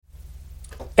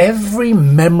Every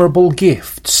memorable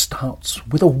gift starts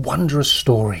with a wondrous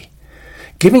story.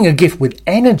 Giving a gift with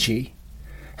energy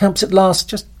helps it last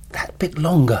just that bit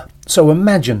longer. So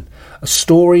imagine a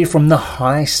story from the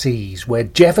high seas where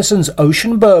Jefferson's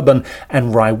Ocean Bourbon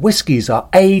and rye whiskies are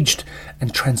aged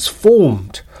and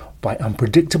transformed by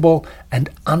unpredictable and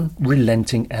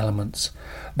unrelenting elements.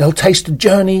 They'll taste a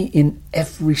journey in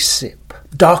every sip,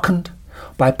 darkened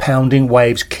by pounding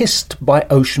waves, kissed by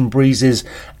ocean breezes,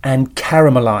 and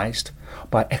caramelized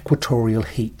by equatorial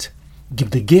heat. Give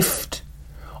the gift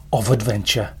of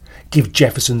adventure. Give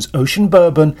Jefferson's Ocean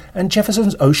Bourbon and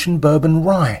Jefferson's Ocean Bourbon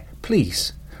Rye.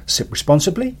 Please sip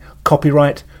responsibly.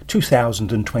 Copyright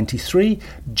 2023,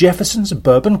 Jefferson's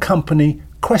Bourbon Company,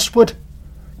 Crestwood,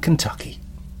 Kentucky.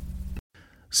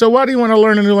 So why do you want to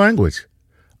learn a new language?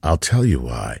 I'll tell you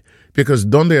why. Because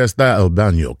 ¿Dónde está el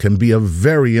baño? Can be a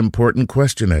very important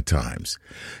question at times.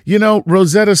 You know,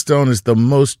 Rosetta Stone is the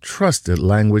most trusted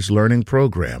language learning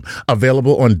program,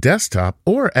 available on desktop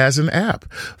or as an app.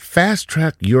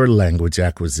 Fast-track your language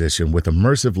acquisition with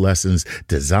immersive lessons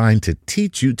designed to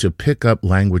teach you to pick up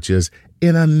languages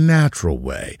in a natural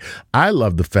way. I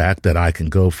love the fact that I can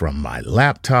go from my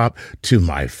laptop to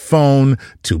my phone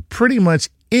to pretty much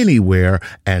anywhere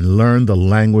and learn the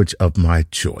language of my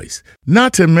choice.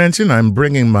 Not to mention, I'm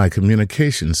bringing my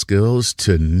communication skills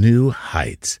to new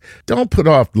heights. Don't put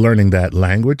off learning that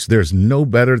language. There's no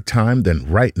better time than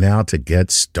right now to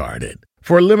get started.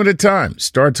 For a limited time,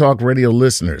 Star Talk Radio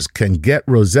listeners can get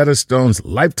Rosetta Stone's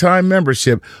lifetime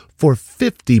membership for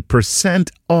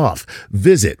 50% off.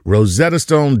 Visit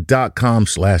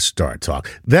rosettastone.com/StarTalk.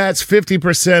 That's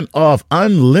 50% off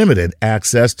unlimited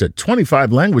access to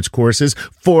 25 language courses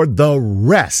for the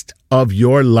rest of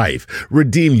your life.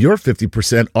 Redeem your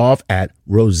 50% off at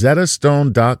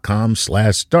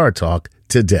rosettastone.com/StarTalk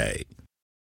today.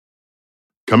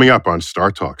 Coming up on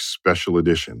Star Talk Special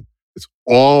Edition, it's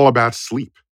all about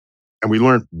sleep. And we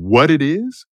learn what it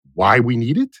is, why we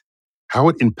need it, how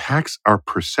it impacts our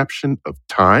perception of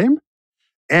time,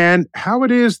 and how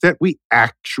it is that we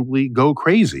actually go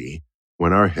crazy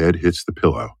when our head hits the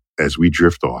pillow as we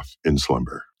drift off in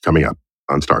slumber. Coming up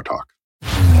on Star Talk.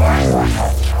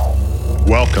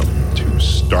 Welcome to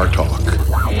Star Talk,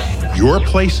 your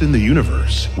place in the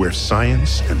universe where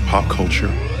science and pop culture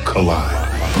collide.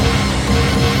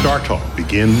 Star Talk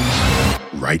begins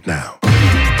right now.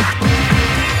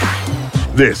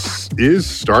 This is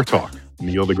Star Talk.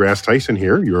 Neil deGrasse Tyson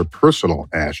here, your personal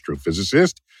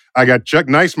astrophysicist. I got Chuck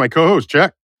Nice, my co-host.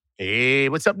 Chuck. Hey,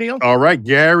 what's up, Neil? All right,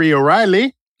 Gary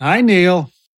O'Reilly. Hi,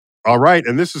 Neil. All right,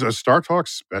 and this is a Star Talk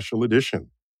Special Edition.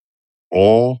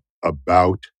 All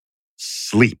about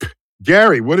sleep.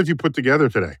 Gary, what have you put together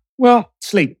today? Well,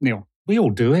 sleep, Neil. We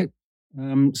all do it.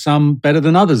 Some better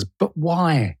than others. But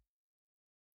why?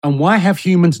 And why have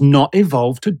humans not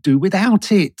evolved to do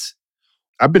without it?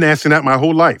 I've been asking that my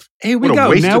whole life. Here we go. go. What a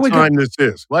waste Now of time this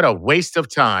is. What a waste of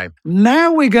time.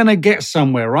 Now we're going to get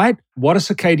somewhere, right? What are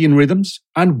circadian rhythms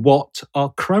and what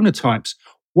are chronotypes?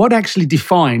 What actually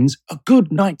defines a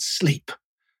good night's sleep?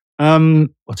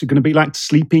 What's it going to be like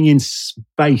sleeping in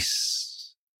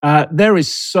space? There is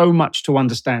so much to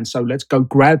understand. So let's go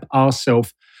grab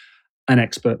ourselves an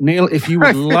expert. Neil, if you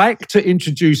would like to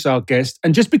introduce our guest,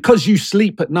 and just because you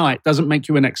sleep at night doesn't make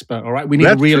you an expert, all right? We need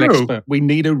a real expert. We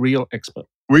need a real expert.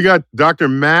 We got Dr.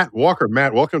 Matt Walker.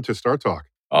 Matt, welcome to Star Talk.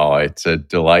 Oh, it's a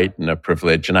delight and a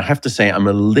privilege. And I have to say, I'm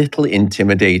a little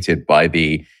intimidated by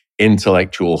the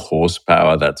intellectual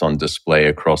horsepower that's on display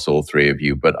across all three of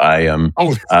you. But I am,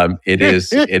 it is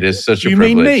such a privilege. You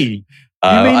mean me?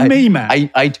 Me,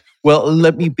 Matt? Well,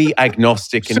 let me be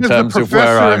agnostic in terms of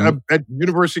where I'm at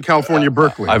University of California,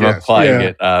 Berkeley. I'm applying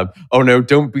it. Oh no,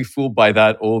 don't be fooled by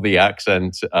that or the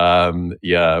accent. I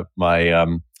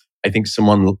think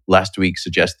someone last week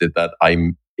suggested that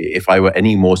if I were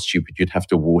any more stupid, you'd have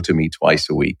to water me twice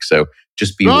a week. So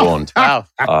just be warned. Wow.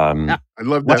 I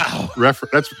love that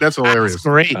reference. That's hilarious. That's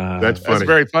great. That's funny. That's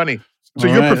very funny. So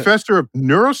you're a professor of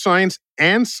neuroscience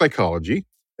and psychology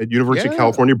at University of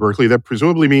California, Berkeley. That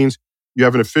presumably means you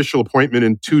have an official appointment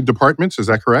in 2 departments. Is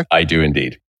that correct? I do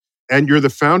indeed. And you're the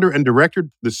founder and director of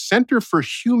the Center for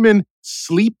Human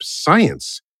Sleep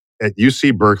Science at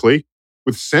UC Berkeley,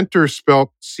 with center spelled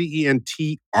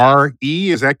CENTRE.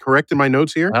 Is that correct in my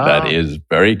notes here? That is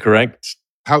very correct.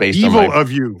 How evil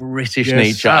of you. British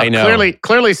nature, I know.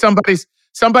 Clearly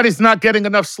somebody's not getting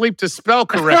enough sleep to spell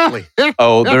correctly.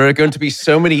 Oh, there are going to be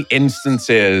so many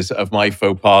instances of my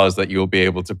faux pas that you'll be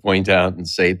able to point out and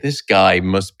say, this guy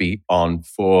must be on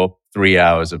 3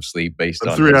 hours of sleep based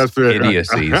on his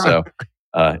idiocy. So,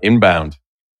 inbound.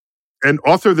 And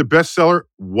author of the bestseller,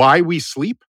 Why We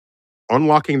Sleep,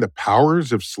 Unlocking the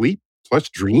Powers of Sleep. plus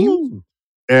dream. Ooh.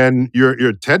 And you're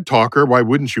a TED talker. Why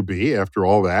wouldn't you be after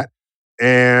all that?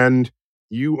 And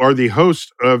you are the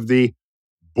host of the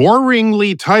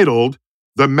boringly titled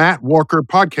The Matt Walker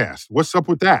Podcast. What's up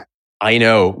with that? I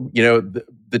know.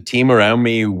 The team around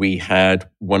me, we had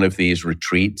one of these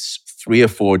retreats, 3 or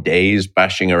 4 days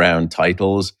bashing around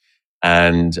titles.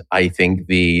 And I think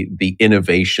the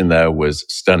innovation there was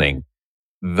stunning.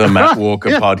 The Matt Walker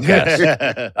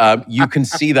Podcast. You can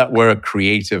see that we're a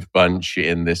creative bunch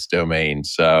in this domain.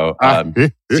 So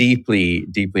deeply,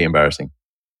 deeply embarrassing.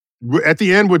 At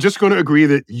the end, we're just going to agree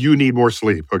that you need more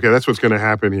sleep. Okay, that's what's going to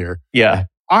happen here. Yeah.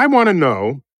 I want to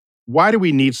know, why do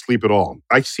we need sleep at all?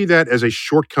 I see that as a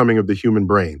shortcoming of the human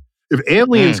brain. If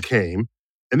aliens came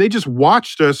and they just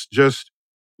watched us just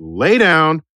lay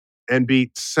down and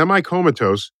be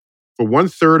semi-comatose for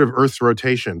 1/3 of Earth's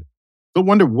rotation, they'll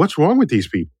wonder what's wrong with these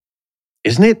people.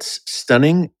 Isn't it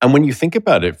stunning? And when you think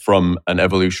about it from an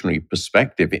evolutionary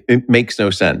perspective, it makes no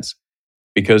sense.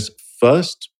 Because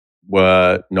first,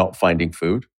 we're not finding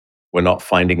food. We're not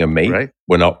finding a mate. Right.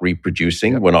 We're not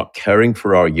reproducing. Yep. We're not caring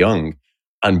for our young.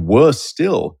 And we're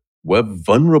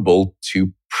vulnerable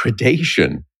to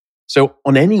predation. So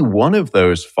on any one of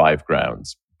those 5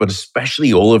 grounds, but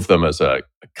especially all of them as a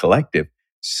collective,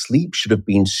 sleep should have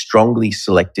been strongly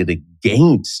selected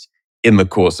against in the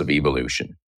course of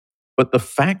evolution. But the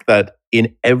fact that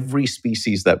in every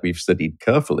species that we've studied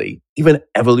carefully, even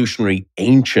evolutionary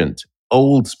ancient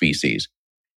old species,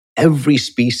 every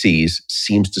species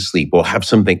seems to sleep or have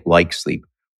something like sleep.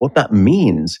 What that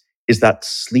means is that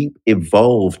sleep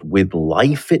evolved with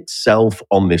life itself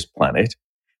on this planet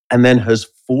and then has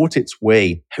fought its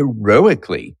way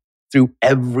heroically through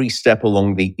every step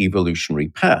along the evolutionary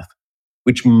path,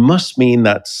 which must mean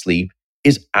that sleep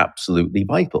is absolutely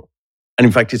vital. And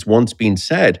in fact, it's once been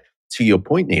said, to your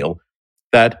point, Neil,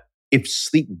 that if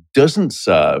sleep doesn't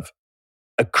serve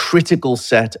a critical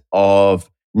set of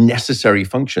necessary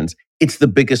functions, it's the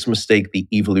biggest mistake the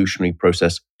evolutionary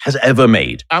process has ever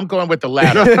made. I'm going with the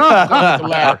latter.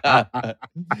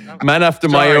 Man after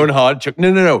my own heart.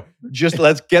 No. Just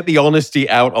let's get the honesty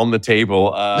out on the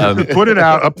table. Put it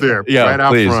out up there, right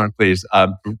out front. Please.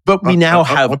 But we now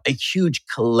have a huge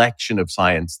collection of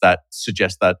science that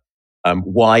suggests that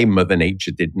why Mother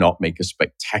Nature did not make a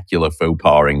spectacular faux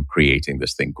pas in creating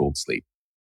this thing called sleep.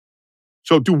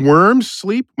 So do worms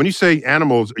sleep? When you say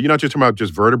animals, you're not just talking about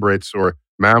just vertebrates or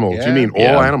mammals. You mean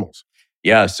all animals?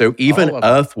 Yeah, so even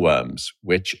earthworms,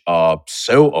 which are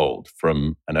so old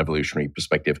from an evolutionary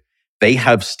perspective, they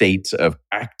have states of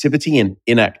activity and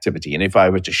inactivity. And if I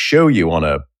were to show you on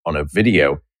a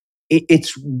video,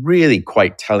 it's really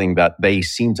quite telling that they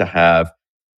seem to have,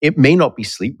 it may not be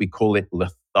sleep, we call it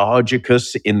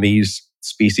lethargicus in these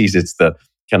species. It's the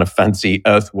kind of fancy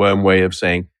earthworm way of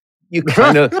saying, you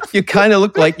kind of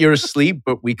look like you're asleep,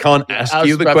 but we can't ask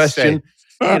you the question.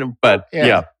 But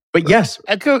yes,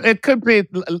 it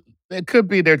could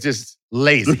be they're just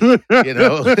lazy.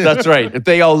 That's right.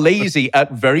 They are lazy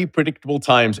at very predictable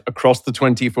times across the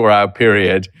 24-hour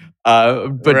period.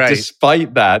 But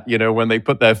despite that, when they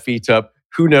put their feet up,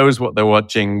 who knows what they're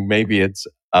watching? Maybe it's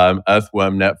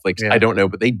Earthworm Netflix. Yeah. I don't know,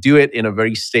 but they do it in a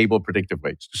very stable, predictive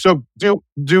way. So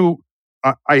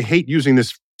I hate using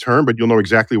this term, but you'll know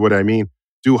exactly what I mean.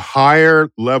 Do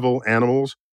higher level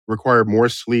animals require more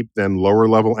sleep than lower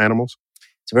level animals?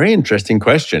 It's a very interesting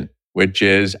question, which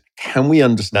is, can we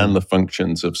understand the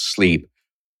functions of sleep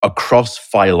across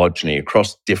phylogeny,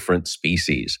 across different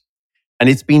species? And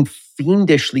it's been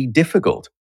fiendishly difficult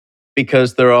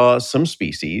because there are some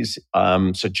species,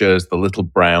 such as the little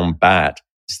brown bat,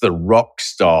 it's the rock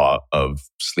star of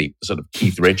sleep, sort of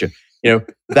Keith Richards.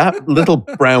 That little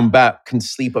brown bat can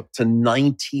sleep up to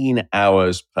 19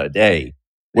 hours per day.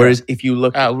 Whereas if you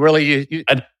look... Oh, really? You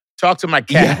talk to my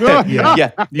cat.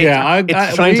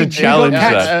 It's trying to challenge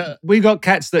that. We got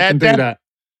cats that can do that.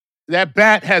 That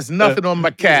bat has nothing on my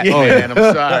cat, man.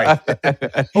 I'm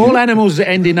sorry. All animals that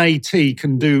end in AT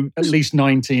can do at least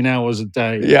 19 hours a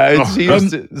day. Yeah, it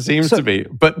seems to be.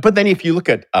 But then if you look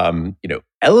at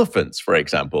elephants, for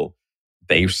example,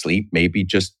 they sleep maybe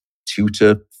just 2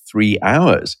 to 3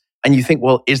 hours. And you think,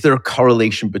 well, is there a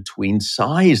correlation between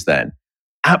size then?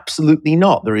 Absolutely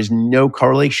not. There is no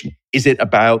correlation. Is it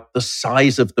about the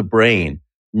size of the brain?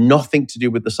 Nothing to do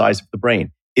with the size of the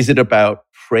brain. Is it about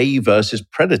prey versus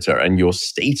predator and your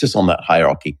status on that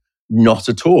hierarchy? Not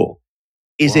at all.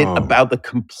 Is it about the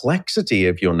complexity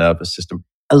of your nervous system?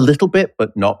 A little bit,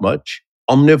 but not much.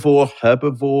 Omnivore,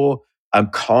 herbivore,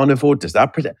 carnivore, does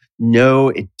that predict? No,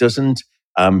 it doesn't.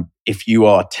 If you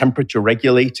are temperature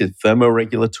regulated,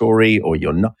 thermoregulatory, or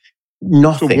you're not,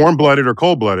 nothing. So warm-blooded or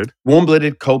cold-blooded?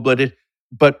 Warm-blooded, cold-blooded.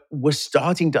 But we're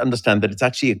starting to understand that it's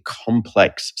actually a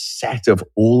complex set of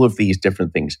all of these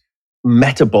different things.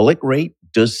 Metabolic rate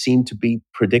does seem to be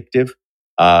predictive,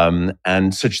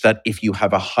 and such that if you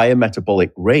have a higher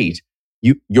metabolic rate,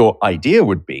 your idea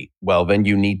would be, well, then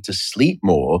you need to sleep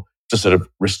more to sort of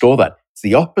restore that. It's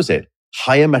the opposite.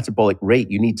 Higher metabolic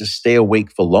rate, you need to stay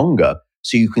awake for longer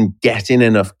so you can get in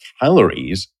enough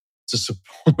calories to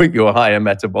support your higher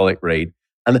metabolic rate.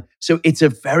 And so it's a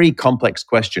very complex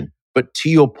question. But to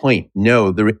your point,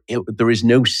 no, there is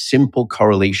no simple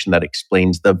correlation that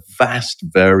explains the vast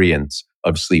variance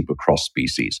of sleep across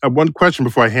species. One question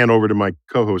before I hand over to my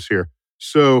co-host here.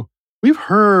 So we've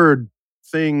heard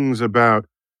things about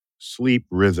sleep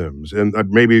rhythms, and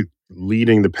maybe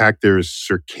leading the pack there is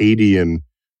circadian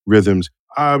rhythms.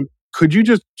 Could you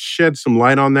just shed some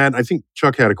light on that? I think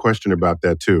Chuck had a question about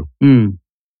that too.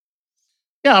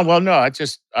 Yeah, well, no,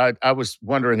 I was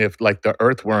wondering if like the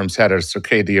earthworms had a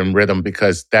circadian rhythm,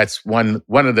 because that's one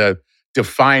of the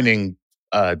defining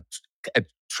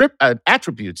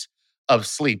attributes of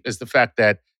sleep is the fact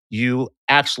that you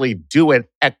actually do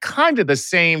it at kind of the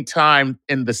same time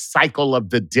in the cycle of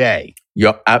the day.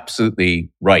 You're absolutely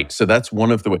right. So that's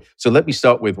one of the ways. So let me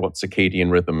start with what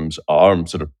circadian rhythms are and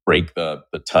sort of break the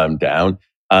term down.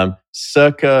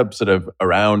 Circa sort of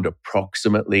around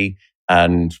approximately,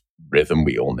 and rhythm,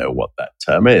 we all know what that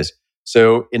term is.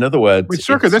 So in other words... Wait,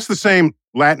 circa, that's the same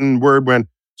Latin word when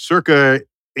circa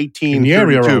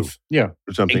 1832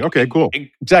 or something. Okay, cool.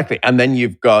 Exactly. And then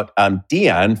you've got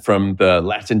dian from the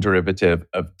Latin derivative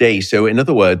of day. So in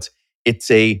other words, it's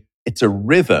a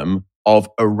rhythm of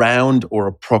around or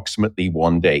approximately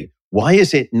one day. Why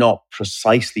is it not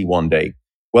precisely one day?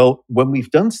 Well, when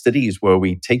we've done studies where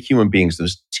we take human beings,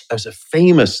 there's a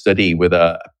famous study with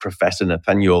a Professor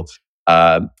Nathaniel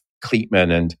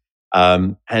Kleitman,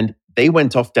 and they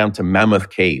went off down to Mammoth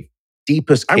Cave,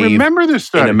 deepest cave I remember this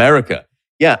study. in America.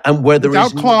 Yeah, and where there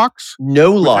without is clocks,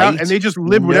 no light. And they just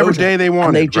lived whatever day they wanted,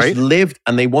 and they just right? lived,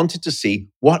 and they wanted to see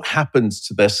what happens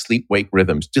to their sleep-wake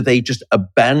rhythms. Do they just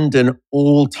abandon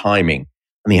all timing?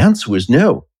 And the answer was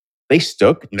no. They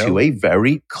stuck to a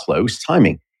very close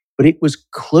timing. But it was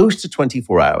close to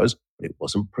 24 hours, but it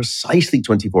wasn't precisely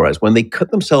 24 hours. When they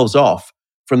cut themselves off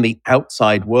from the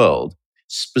outside world,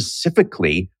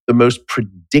 specifically the most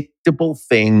predictable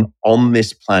thing on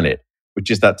this planet,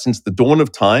 which is that since the dawn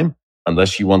of time,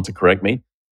 unless you want to correct me,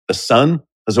 the sun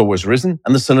has always risen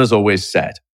and the sun has always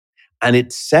set. And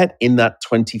it's set in that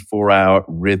 24-hour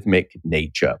rhythmic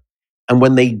nature. And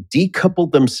when they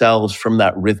decoupled themselves from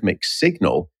that rhythmic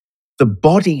signal, the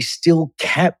body still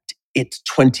kept its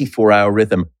 24-hour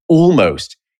rhythm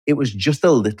almost. It was just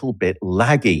a little bit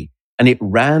laggy. And it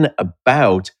ran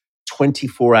about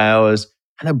 24 hours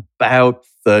and about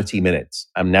 30 minutes.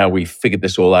 And now we've figured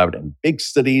this all out in big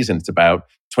studies, and it's about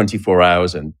 24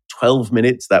 hours and 12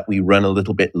 minutes that we run a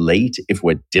little bit late if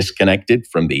we're disconnected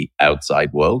from the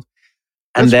outside world.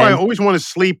 And that's why I always want to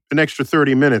sleep an extra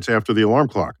 30 minutes after the alarm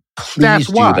clock. Please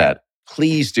do that.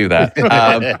 Please do that.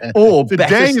 Or the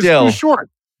better day still, is too short.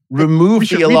 remove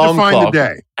the alarm clock the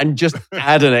day. and just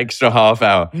add an extra half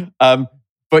hour.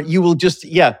 But you will just,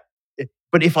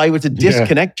 But if I were to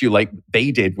disconnect you like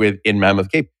they did in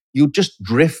Mammoth Cave, you'll just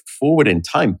drift forward in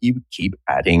time. You would keep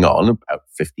adding on about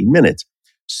 15 minutes.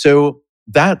 So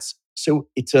that's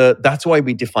why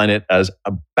we define it as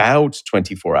about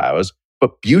 24 hours.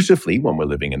 But beautifully, when we're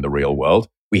living in the real world,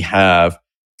 we have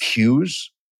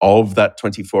cues of that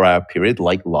 24-hour period,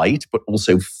 like light, but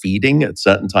also feeding at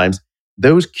certain times.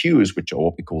 Those cues, which are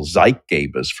what we call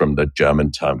Zeitgebers from the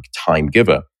German term time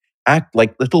giver, act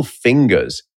like little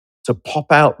fingers to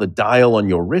pop out the dial on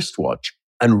your wristwatch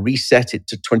and reset it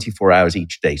to 24 hours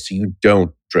each day so you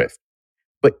don't drift.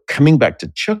 But coming back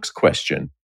to Chuck's question,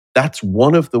 that's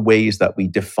one of the ways that we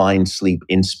define sleep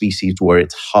in species where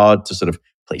it's hard to sort of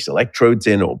place electrodes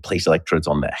in or place electrodes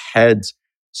on their heads.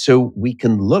 So we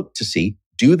can look to see,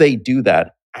 do they do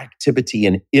that activity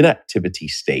and inactivity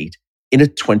state in a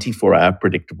 24-hour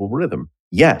predictable rhythm?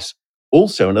 Yes.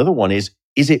 Also, another one is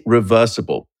it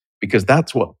reversible? Because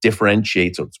that's what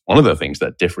differentiates, or it's one of the things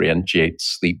that differentiates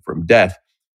sleep from death,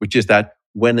 which is that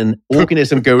when an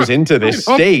organism goes into this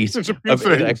state of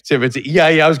inactivity,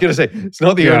 I was going to say, it's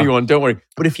not the only one, don't worry.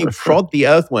 But if you prod the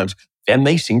earthworms, then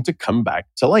they seem to come back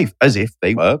to life as if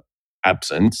they were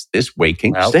absent this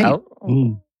waking state.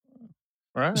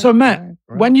 Right, so Matt,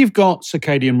 when you've got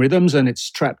circadian rhythms and it's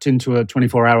trapped into a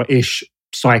 24-hour-ish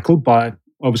cycle by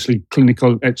obviously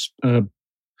clinical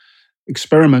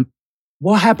experiment,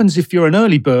 what happens if you're an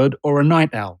early bird or a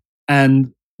night owl?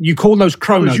 And You call those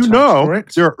chronotypes, you know,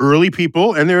 correct? There are early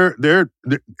people and they're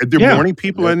morning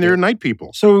people and they're night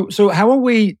people. So how are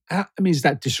we? Is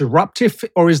that disruptive,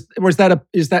 or is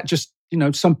that just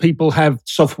some people have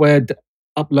software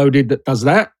uploaded that does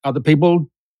that? Other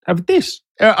people have this.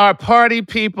 There are party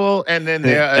people, and then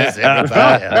there is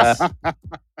everybody else.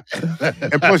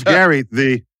 And plus, Gary,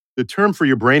 the term for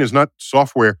your brain is not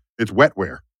software; it's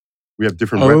wetware. We have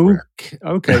different wetware.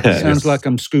 Okay. Sounds like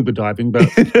I'm scuba diving, but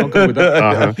I'll go with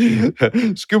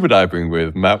that. Scuba diving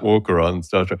with Matt Walker on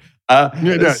Star Trek.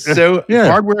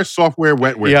 Hardware, software,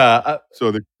 wetware. Yeah.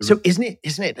 So isn't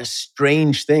it a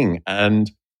strange thing?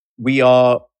 And we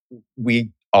are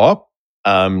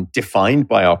defined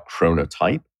by our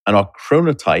chronotype, and our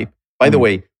chronotype. By the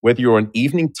way, whether you're an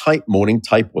evening type, morning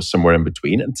type, or somewhere in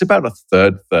between, and it's about a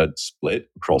third split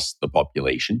across the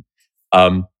population.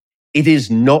 It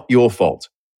is not your fault.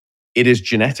 It is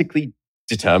genetically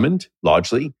determined,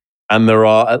 largely, and there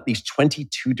are at least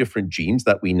 22 different genes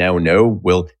that we now know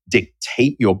will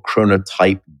dictate your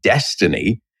chronotype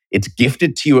destiny. It's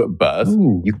gifted to you at birth.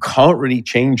 Ooh. You can't really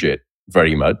change it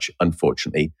very much,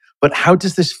 unfortunately. But how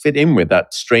does this fit in with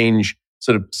that strange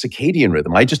sort of circadian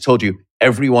rhythm? I just told you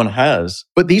everyone has.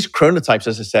 But these chronotypes,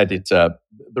 as I said,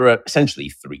 there are essentially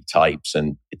 3 types,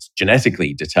 and it's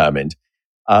genetically determined.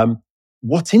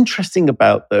 What's interesting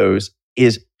about those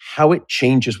is how it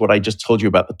changes what I just told you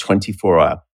about the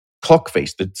 24-hour clock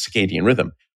face, the circadian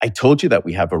rhythm. I told you that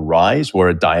we have a rise. We're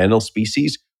a diurnal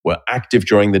species. We're active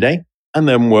during the day, and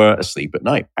then we're asleep at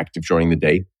night, active during the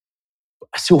day.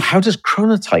 So how does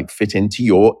chronotype fit into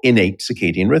your innate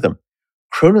circadian rhythm?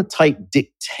 Chronotype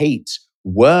dictates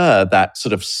where that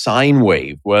sort of sine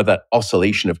wave, where that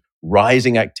oscillation of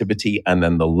rising activity and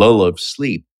then the lull of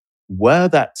sleep, where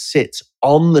that sits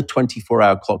on the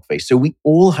 24-hour clock face. So we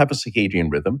all have a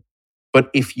circadian rhythm, but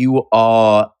if you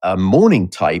are a morning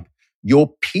type,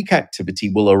 your peak activity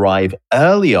will arrive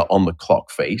earlier on the clock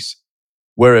face,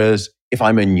 whereas if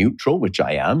I'm a neutral, which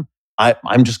I am,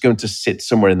 I'm just going to sit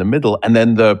somewhere in the middle, and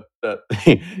then the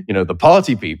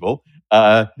party people,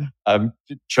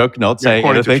 Chuck not saying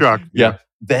anything. Chuck,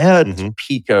 their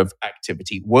peak of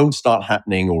activity won't start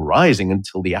happening or rising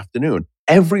until the afternoon.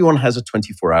 Everyone has a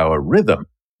 24-hour rhythm.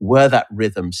 Where that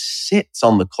rhythm sits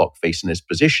on the clock face and is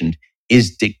positioned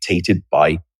is dictated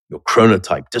by your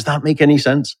chronotype. Does that make any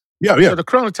sense? Yeah. So the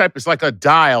chronotype is like a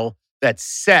dial that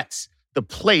sets the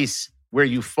place where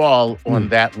you fall on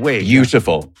that wave.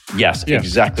 Beautiful. Yes,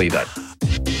 exactly that.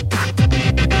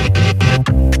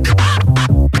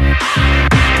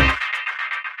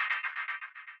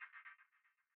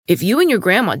 If you and your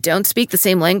grandma don't speak the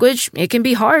same language, it can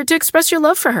be hard to express your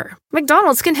love for her.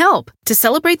 McDonald's can help. To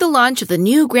celebrate the launch of the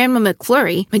new Grandma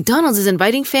McFlurry, McDonald's is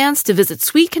inviting fans to visit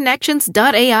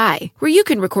sweetconnections.ai, where you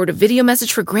can record a video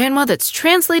message for Grandma that's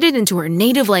translated into her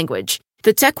native language.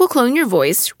 The tech will clone your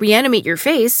voice, reanimate your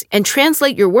face, and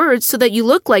translate your words so that you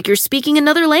look like you're speaking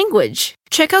another language.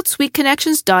 Check out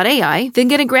sweetconnections.ai, then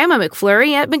get a Grandma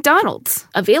McFlurry at McDonald's.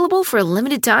 Available for a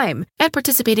limited time at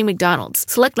participating McDonald's.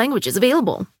 Select languages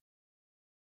available.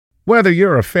 Whether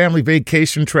you're a family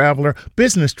vacation traveler,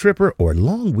 business tripper, or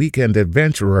long weekend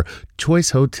adventurer,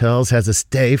 Choice Hotels has a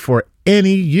stay for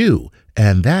any you.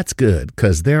 And that's good,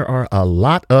 because there are a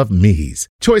lot of me's.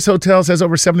 Choice Hotels has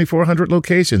over 7,400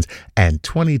 locations and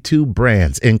 22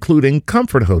 brands, including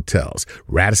Comfort Hotels,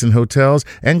 Radisson Hotels,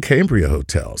 and Cambria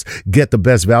Hotels. Get the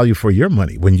best value for your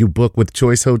money when you book with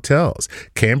Choice Hotels.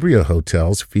 Cambria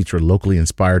Hotels feature locally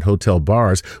inspired hotel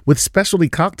bars with specialty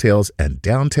cocktails and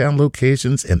downtown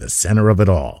locations in the center of it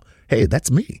all. Hey,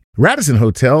 that's me. Radisson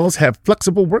Hotels have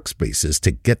flexible workspaces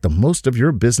to get the most of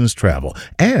your business travel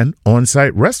and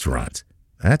on-site restaurants.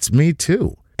 That's me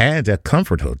too. And at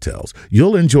Comfort Hotels,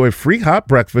 you'll enjoy free hot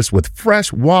breakfast with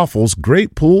fresh waffles,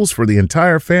 great pools for the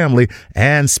entire family,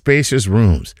 and spacious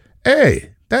rooms.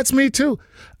 Hey, that's me too.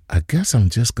 I guess I'm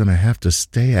just going to have to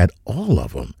stay at all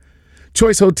of them.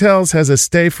 Choice Hotels has a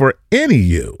stay for any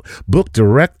you. Book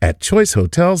direct at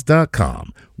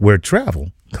choicehotels.com, where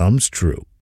travel comes true.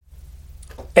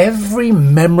 Every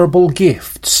memorable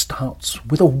gift starts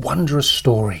with a wondrous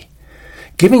story.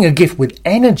 Giving a gift with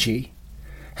energy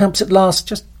helps it last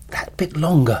just that bit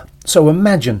longer. So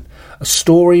imagine a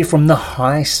story from the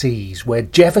high seas where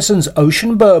Jefferson's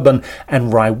Ocean Bourbon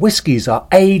and rye whiskies are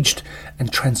aged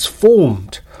and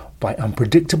transformed by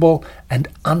unpredictable and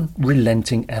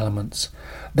unrelenting elements.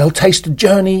 They'll taste a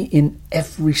journey in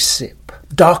every sip,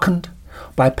 darkened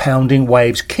by pounding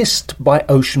waves, kissed by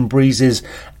ocean breezes,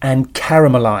 and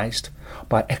caramelized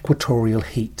by equatorial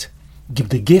heat. Give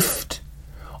the gift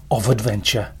of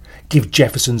adventure. Give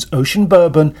Jefferson's Ocean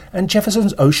Bourbon and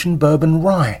Jefferson's Ocean Bourbon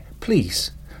Rye.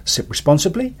 Please, sip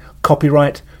responsibly.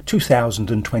 Copyright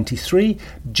 2023,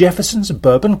 Jefferson's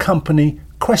Bourbon Company,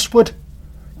 Crestwood,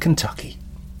 Kentucky.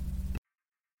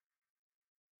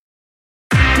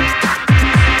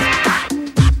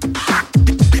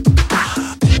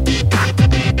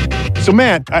 So,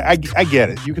 Matt, I get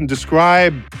it. You can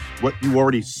describe what you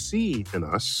already see in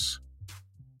us,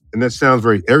 and that sounds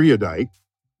very erudite,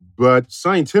 but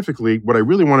scientifically, what I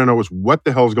really want to know is what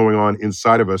the hell is going on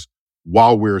inside of us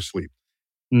while we're asleep.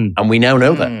 And we now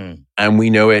know that. And we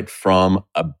know it from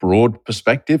a broad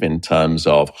perspective in terms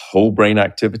of whole brain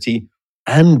activity.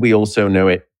 And we also know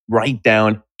it right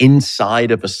down inside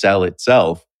of a cell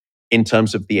itself in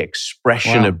terms of the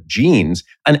expression of genes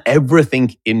and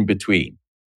everything in between.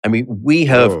 I mean, we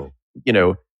have,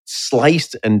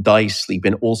 sliced and diced sleep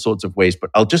in all sorts of ways, but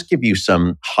I'll just give you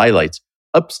some highlights.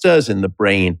 Upstairs in the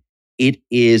brain, it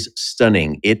is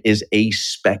stunning. It is a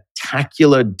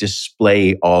spectacular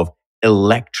display of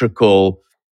electrical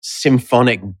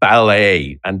symphonic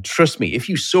ballet. And trust me, if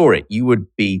you saw it, you would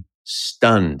be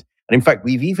stunned. And in fact,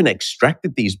 we've even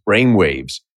extracted these brain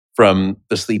waves from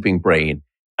the sleeping brain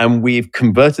and we've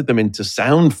converted them into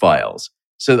sound files.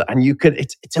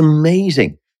 It's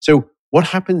amazing. So what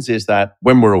happens is that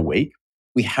when we're awake,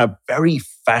 we have very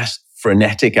fast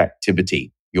frenetic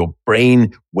activity. Your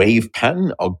brain wave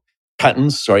patterns,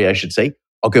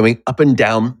 are going up and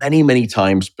down many, many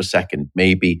times per second,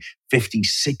 maybe 50,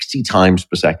 60 times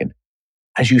per second.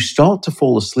 As you start to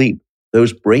fall asleep,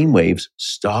 those brain waves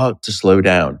start to slow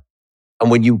down. And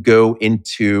when you go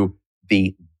into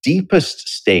the deepest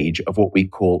stage of what we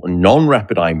call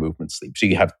non-rapid eye movement sleep, so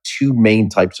you have two main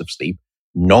types of sleep,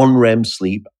 non-REM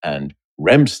sleep and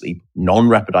REM sleep,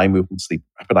 non-rapid eye movement sleep,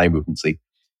 rapid eye movement sleep.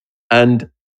 And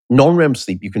non-REM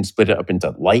sleep, you can split it up into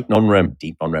light non-REM,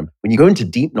 deep non-REM. When you go into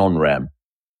deep non-REM,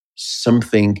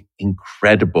 something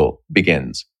incredible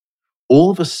begins.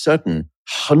 All of a sudden,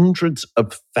 hundreds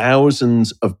of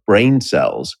thousands of brain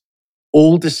cells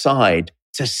all decide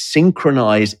to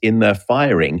synchronize in their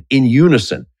firing in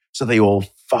unison. So they all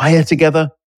fire together,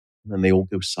 and then they all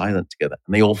go silent together,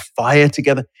 and they all fire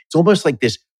together. It's almost like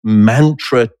this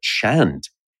mantra chant,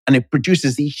 and it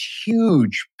produces these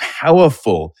huge,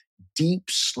 powerful, deep,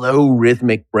 slow,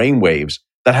 rhythmic brainwaves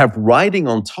that have riding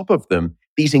on top of them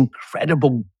these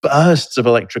incredible bursts of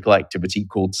electrical activity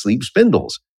called sleep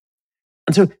spindles.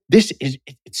 And so it's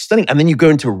stunning. And then you go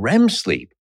into REM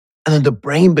sleep, and then the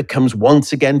brain becomes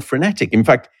once again frenetic. In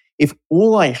fact, if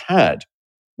all I had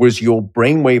was your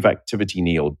brainwave activity,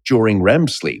 Neil, during REM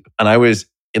sleep, and I was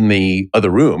in the other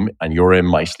room and you're in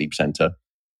my sleep center,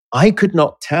 I could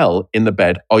not tell in the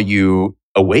bed, are you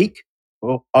awake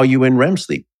or are you in REM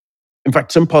sleep? In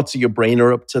fact, some parts of your brain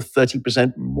are up to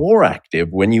 30% more active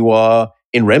when you are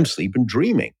in REM sleep and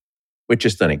dreaming, which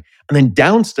is stunning. And then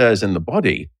downstairs in the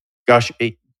body,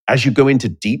 as you go into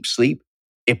deep sleep,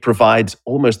 it provides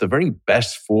almost the very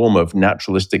best form of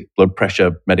naturalistic blood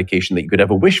pressure medication that you could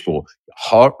ever wish for. Your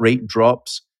heart rate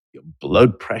drops, your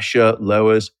blood pressure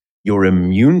lowers, your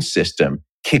immune system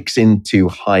kicks into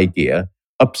high gear.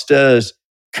 Upstairs,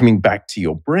 coming back to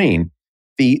your brain,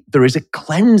 there is a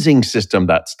cleansing system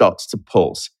that starts to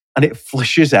pulse and it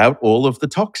flushes out all of the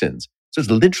toxins. So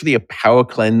it's literally a power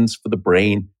cleanse for the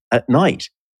brain at night.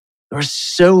 There are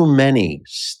so many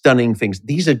stunning things.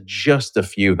 These are just a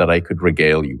few that I could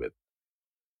regale you with.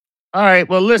 All right.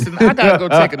 Well, listen, I got to go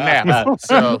take a nap.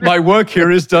 So. My work here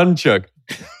is done, Chuck.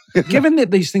 Given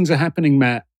that these things are happening,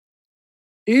 Matt,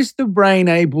 is the brain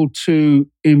able to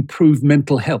improve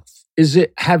mental health? Is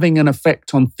it having an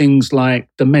effect on things like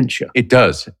dementia? It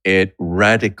does. It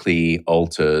radically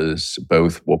alters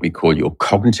both what we call your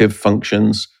cognitive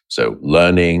functions, so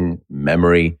learning,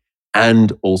 memory,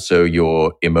 and also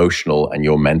your emotional and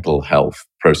your mental health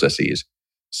processes.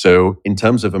 So in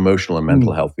terms of emotional and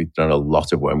mental health, we've done a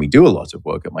lot of work, and we do a lot of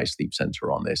work at my sleep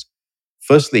center on this.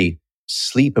 Firstly,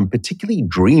 sleep, and particularly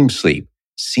dream sleep,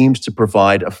 seems to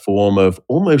provide a form of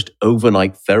almost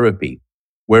overnight therapy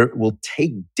where it will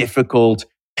take difficult,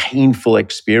 painful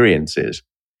experiences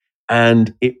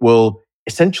and it will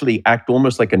essentially act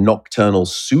almost like a nocturnal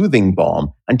soothing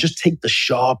balm and just take the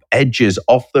sharp edges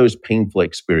off those painful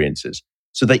experiences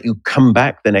so that you come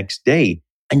back the next day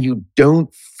and you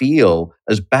don't feel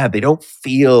as bad. They don't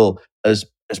feel as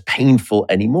painful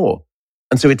anymore.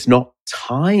 And so it's not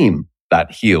time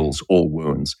that heals all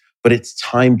wounds, but it's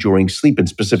time during sleep, and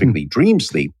specifically dream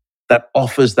sleep, that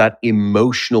offers that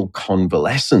emotional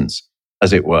convalescence,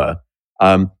 as it were.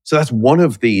 So that's one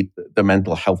of the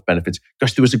mental health benefits.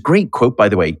 Gosh, there was a great quote, by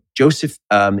the way. Joseph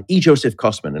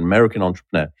Kosman, an American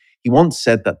entrepreneur, he once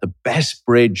said that the best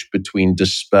bridge between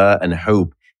despair and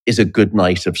hope is a good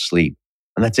night of sleep.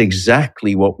 And that's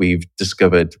exactly what we've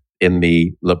discovered in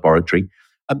the laboratory.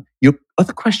 Your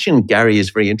other question, Gary, is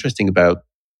very interesting about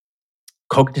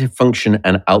cognitive function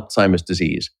and Alzheimer's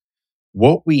disease.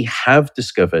 What we have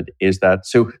discovered is that,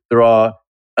 so there are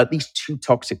at least 2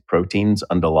 toxic proteins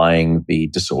underlying the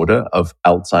disorder of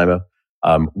Alzheimer.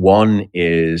 One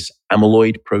is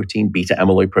amyloid protein, beta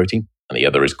amyloid protein, and the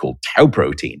other is called tau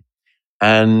protein.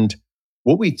 And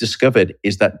what we've discovered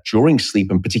is that during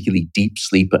sleep, and particularly deep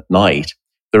sleep at night,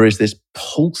 there is this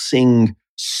pulsing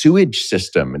sewage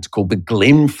system. It's called the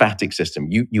glymphatic system.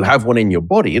 You have one in your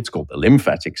body. It's called the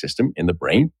lymphatic system in the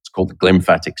brain. It's called the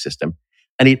glymphatic system.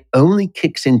 And it only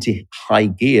kicks into high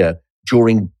gear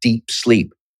during deep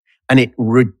sleep. And it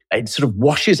sort of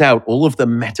washes out all of the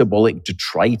metabolic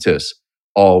detritus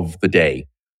of the day.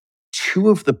 2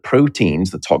 of the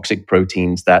proteins, the toxic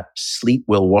proteins that sleep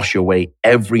will wash away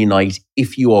every night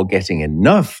if you are getting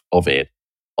enough of it,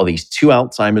 are these 2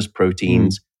 Alzheimer's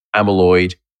proteins,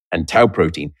 amyloid and tau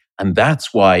protein. And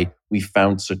that's why we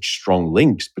found such strong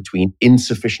links between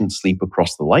insufficient sleep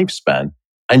across the lifespan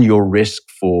and your risk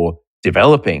for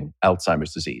developing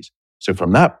Alzheimer's disease. So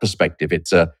from that perspective,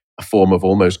 it's a form of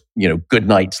almost, good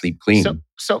night sleep clean.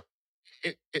 So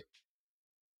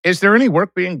is there any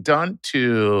work being done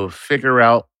to figure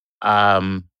out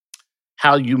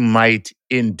how you might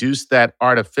induce that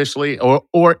artificially?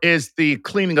 Or is the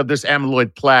cleaning of this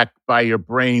amyloid plaque by your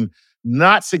brain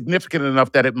not significant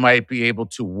enough that it might be able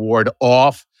to ward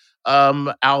off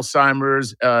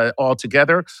Alzheimer's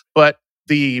altogether? But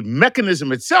the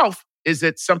mechanism itself, is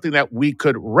it something that we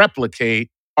could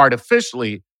replicate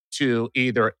artificially to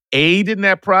either aid in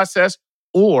that process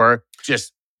or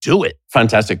just do it?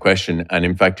 Fantastic question. And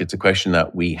in fact, it's a question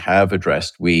that we have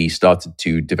addressed. We started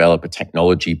to develop a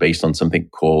technology based on something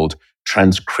called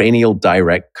transcranial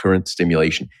direct current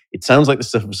stimulation. It sounds like the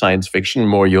stuff of science fiction,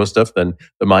 more your stuff than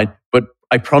mine, but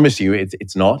I promise you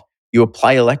it's not. You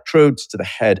apply electrodes to the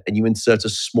head and you insert a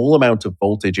small amount of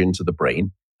voltage into the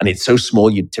brain. And it's so small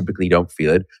you typically don't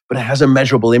feel it, but it has a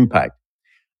measurable impact.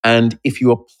 And if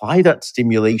you apply that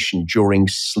stimulation during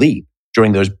sleep,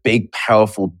 during those big,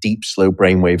 powerful, deep, slow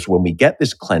brainwaves, when we get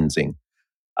this cleansing,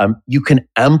 you can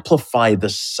amplify the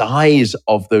size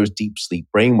of those deep sleep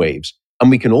brainwaves.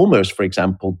 And we can almost, for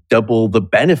example, double the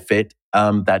benefit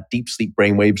that deep sleep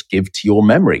brainwaves give to your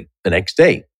memory the next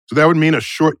day. So that would mean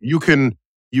you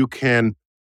can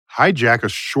hijack a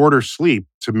shorter sleep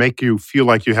to make you feel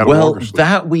like you had a longer sleep. Well,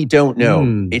 that we don't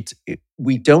know.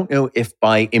 We don't know if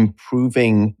by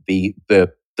improving the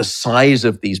size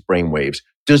of these brainwaves,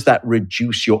 does that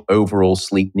reduce your overall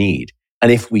sleep need?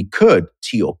 And if we could,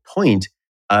 to your point,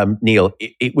 Neil,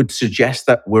 it would suggest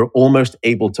that we're almost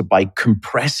able to, by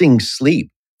compressing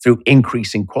sleep through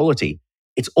increasing quality,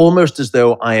 it's almost as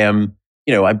though I'm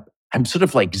sort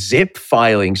of like zip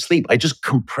filing sleep. I just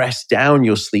compress down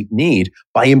your sleep need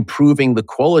by improving the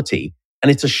quality,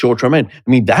 and it's a shorter amount. I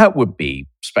mean, that would be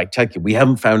spectacular. We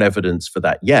haven't found evidence for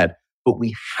that yet, but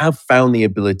we have found the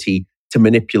ability to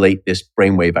manipulate this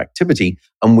brainwave activity.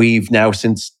 And we've now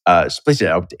since split it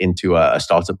out into a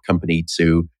startup company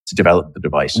to develop the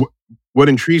device. What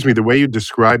intrigues me, the way you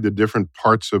describe the different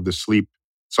parts of the sleep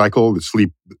cycle,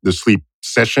 the sleep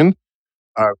session,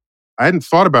 I hadn't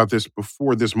thought about this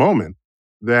before this moment,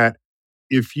 that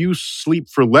if you sleep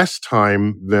for less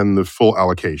time than the full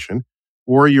allocation,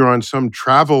 or you're on some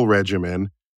travel regimen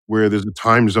where there's a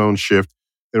time zone shift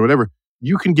and whatever,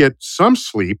 you can get some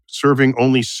sleep serving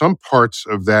only some parts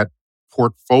of that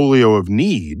portfolio of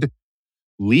need,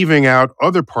 leaving out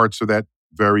other parts of that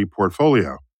very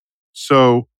portfolio.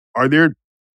 So are there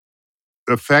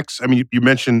effects? I mean, you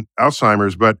mentioned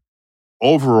Alzheimer's, but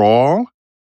overall,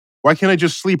 why can't I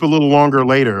just sleep a little longer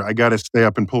later? I got to stay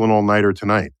up and pull an all-nighter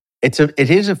tonight. It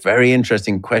is a very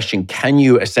interesting question. Can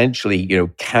you essentially,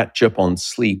 catch up on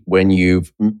sleep when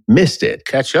you've missed it?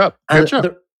 Catch up.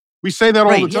 We say that all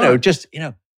the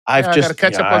time. I've got to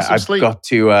catch up on some sleep.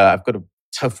 I've got a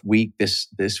tough week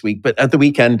this week, but at the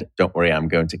weekend, don't worry, I'm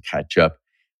going to catch up.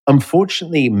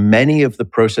 Unfortunately, many of the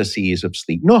processes of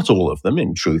sleep, not all of them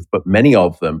in truth, but many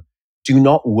of them do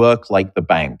not work like the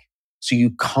bank. So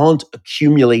you can't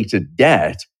accumulate a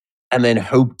debt and then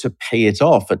hope to pay it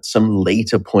off at some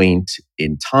later point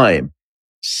in time.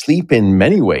 Sleep in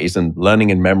many ways, and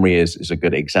learning and memory is a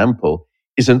good example,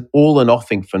 is an all or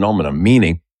nothing phenomenon,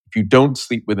 meaning if you don't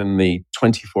sleep within the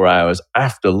 24 hours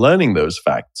after learning those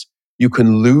facts, you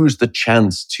can lose the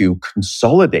chance to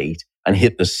consolidate and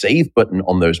hit the save button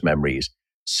on those memories.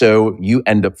 So you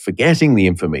end up forgetting the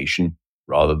information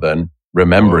rather than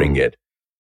remembering it.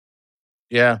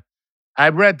 Yeah. I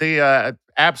read the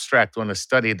abstract on a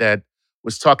study that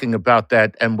was talking about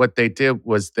that. And what they did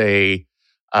was they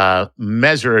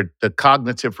measured the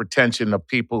cognitive retention of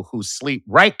people who sleep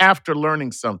right after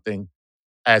learning something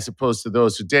as opposed to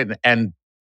those who didn't. And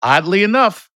oddly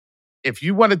enough, if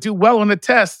you want to do well on a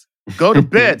test, go to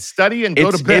bed, study and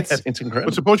go to bed. It's incredible.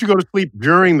 But suppose you go to sleep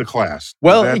during the class.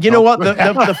 Well, you know what?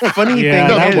 The funny thing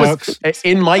is,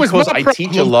 in my course, I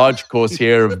teach a large course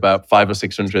here of about 500 or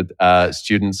 600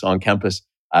 students on campus,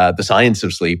 the science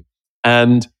of sleep.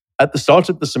 And at the start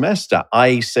of the semester,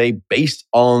 I say, based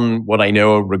on what I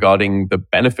know regarding the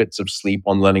benefits of sleep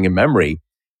on learning and memory,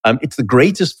 it's the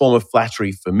greatest form of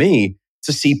flattery for me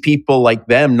to see people like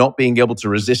them not being able to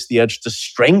resist the urge to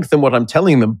strengthen what I'm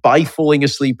telling them by falling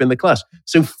asleep in the class.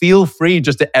 So feel free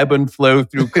just to ebb and flow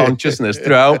through consciousness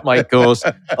throughout my course.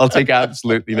 I'll take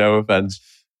absolutely no offense.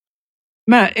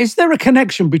 Matt, is there a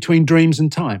connection between dreams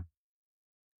and time?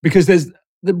 Because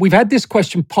we've had this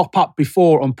question pop up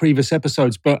before on previous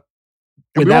episodes, but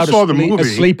without a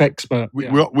sleep expert.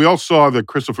 We all saw the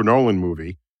Christopher Nolan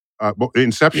movie,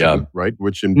 Inception, right?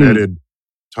 Which embedded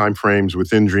time frames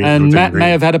within dreams. And Matt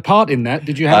may have had a part in that.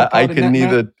 Did you have a part in that, I can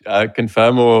neither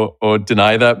confirm or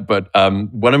deny that, but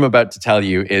what I'm about to tell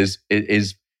you is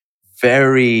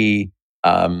very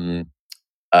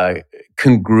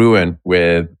congruent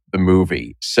with the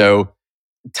movie. So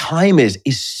time is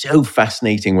so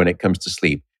fascinating when it comes to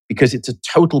sleep because it's a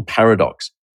total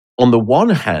paradox. On the one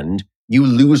hand, you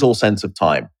lose all sense of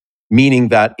time, meaning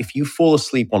that if you fall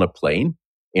asleep on a plane,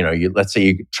 let's say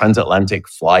you transatlantic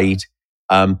flight,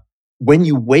 when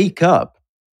you wake up,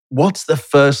 what's the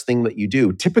first thing that you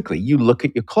do? Typically, you look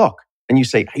at your clock and you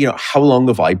say, how long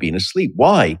have I been asleep?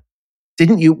 Why?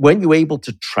 Weren't you able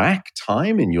to track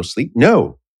time in your sleep?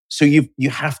 No. So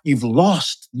you've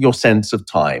lost your sense of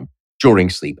time during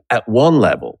sleep at one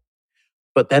level.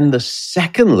 But then the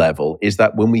second level is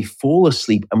that when we fall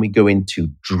asleep and we go into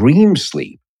dream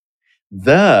sleep,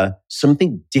 there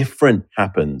something different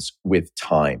happens with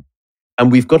time.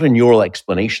 And we've got a neural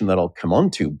explanation that I'll come on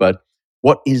to. But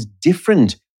what is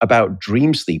different about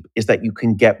dream sleep is that you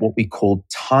can get what we call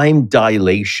time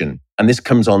dilation. And this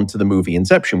comes on to the movie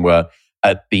Inception, where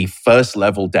at the first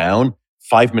level down,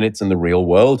 5 minutes in the real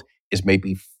world is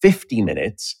maybe 50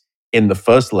 minutes in the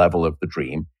first level of the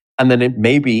dream. And then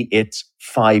maybe it's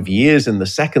 5 years in the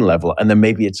second level. And then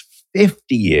maybe it's 50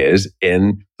 years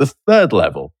in the third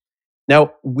level.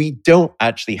 Now, we don't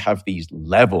actually have these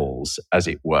levels, as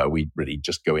it were. We really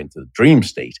just go into the dream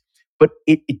state. But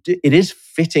it is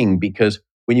fitting because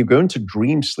when you go into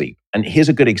dream sleep, and here's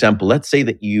a good example. Let's say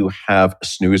that you have a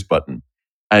snooze button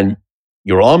and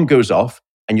your alarm goes off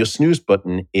and your snooze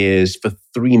button is for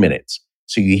 3 minutes.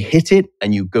 So you hit it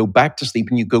and you go back to sleep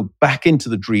and you go back into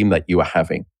the dream that you are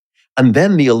having. And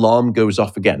then the alarm goes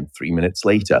off again 3 minutes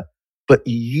later. But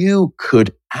you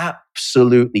could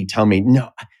absolutely tell me, no,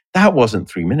 that wasn't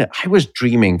 3 minutes. I was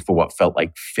dreaming for what felt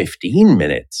like 15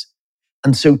 minutes.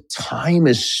 And so time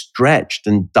is stretched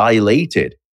and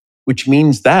dilated, which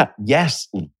means that, yes,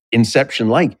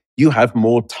 Inception-like, you have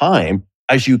more time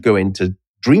as you go into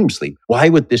dream sleep. Why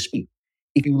would this be?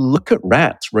 If you look at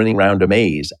rats running around a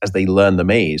maze as they learn the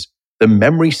maze, the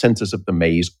memory centers of the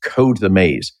maze code the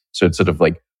maze. So it's sort of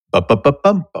like,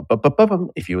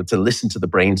 if you were to listen to the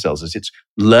brain cells as it's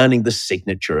learning the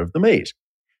signature of the maze.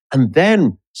 And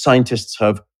then scientists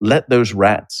have let those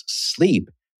rats sleep,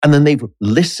 and then they've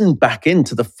listened back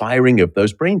into the firing of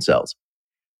those brain cells.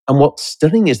 And what's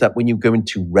stunning is that when you go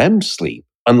into REM sleep,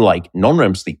 unlike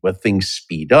non-REM sleep where things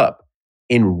speed up,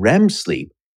 in REM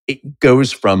sleep, it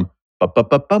goes from to bum,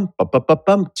 bum, bum,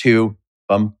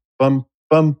 bum, bum,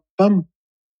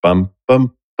 bum,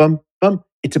 bum, bum.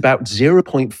 It's about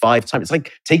 0.5 times. It's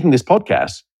like taking this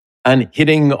podcast and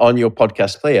hitting on your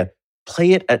podcast player,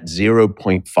 play it at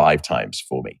 0.5 times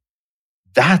for me.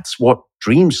 That's what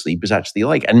dream sleep is actually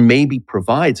like, and maybe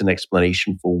provides an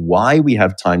explanation for why we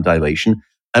have time dilation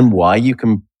and why you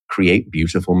can create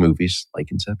beautiful movies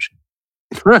like Inception.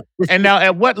 And now,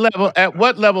 at what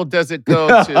level does it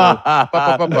go to? Well,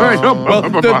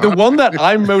 the one that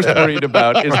I'm most worried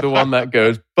about is the one that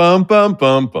goes bum bum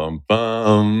bum bum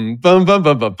bum bum bum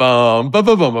bum bum bum bum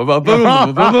bum bum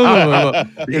bum bum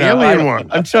bum. The alien one.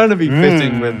 I'm trying to be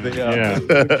fitting with the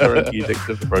current edict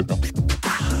of the program.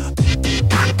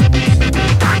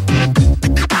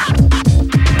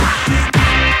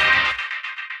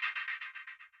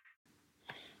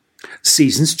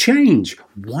 Seasons change.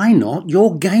 Why not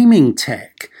your gaming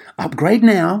tech? Upgrade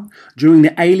now during the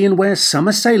Alienware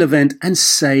Summer Sale event and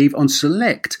save on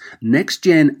select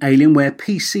next-gen Alienware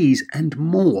PCs and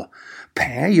more.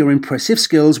 Pair your impressive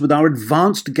skills with our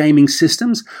advanced gaming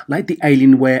systems like the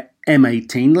Alienware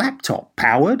M18 laptop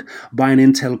powered by an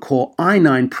Intel Core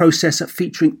i9 processor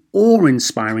featuring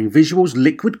awe-inspiring visuals,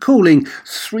 liquid cooling,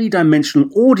 3-dimensional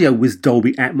audio with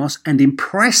Dolby Atmos, and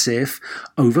impressive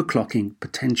overclocking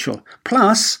potential.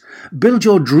 Plus, build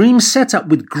your dream setup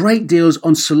with great deals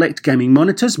on select gaming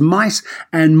monitors, mice,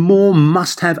 and more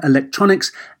must-have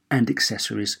electronics and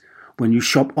accessories. When you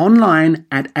shop online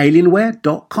at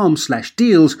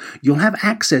alienware.com/deals, you'll have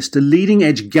access to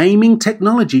leading-edge gaming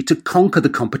technology to conquer the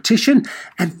competition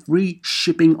and free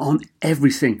shipping on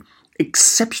everything.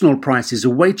 Exceptional prices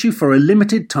await you for a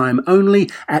limited time only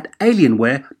at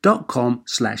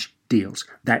alienware.com/deals.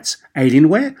 That's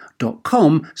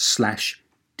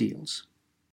alienware.com/deals.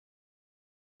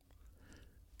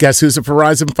 Guess who's a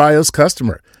Verizon Fios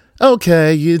customer?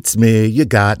 Okay, it's me. You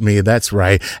got me. That's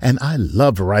right. And I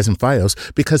love Verizon Fios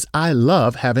because I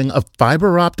love having a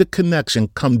fiber optic connection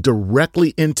come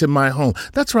directly into my home.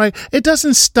 That's right. It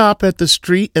doesn't stop at the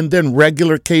street and then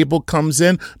regular cable comes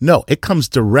in. No, it comes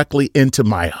directly into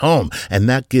my home. And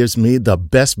that gives me the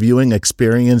best viewing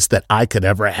experience that I could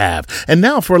ever have. And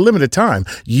now for a limited time,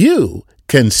 you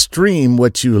can stream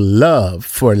what you love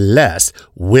for less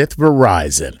with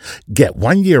Verizon. Get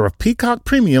 1 year of Peacock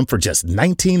Premium for just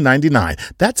 $19.99.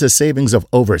 That's a savings of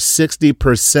over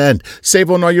 60%. Save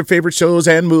on all your favorite shows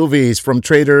and movies, from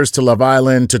Traitors to Love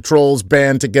Island to Trolls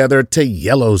Band Together to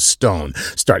Yellowstone.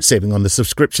 Start saving on the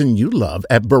subscription you love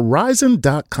at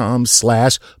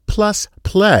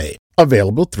Verizon.com/plusplay.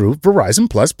 Available through Verizon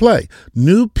Plus Play.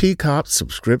 New Peacock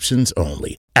subscriptions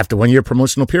only. After 1 year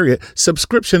promotional period,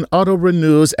 subscription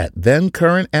auto-renews at then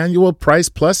current annual price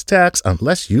plus tax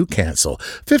unless you cancel.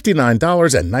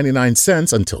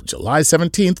 $59.99 until July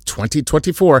 17th,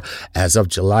 2024. As of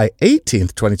July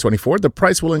 18th, 2024, the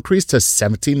price will increase to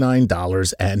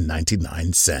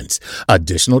 $79.99.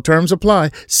 Additional terms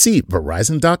apply. See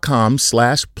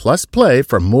Verizon.com/plusplay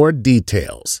for more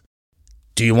details.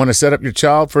 Do you want to set up your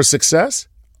child for success?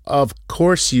 Of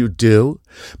course you do.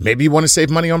 Maybe you want to save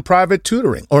money on private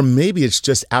tutoring, or maybe it's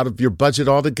just out of your budget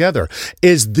altogether.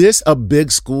 Is this a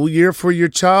big school year for your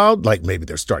child? Like maybe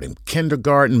they're starting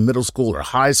kindergarten, middle school, or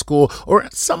high school, or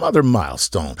some other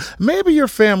milestone. Maybe your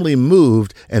family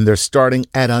moved and they're starting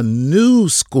at a new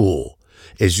school.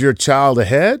 Is your child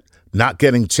ahead? Not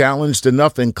getting challenged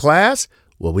enough in class?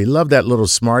 Well, we love that little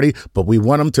smarty, but we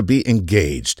want them to be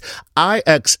engaged.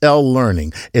 IXL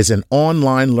Learning is an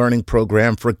online learning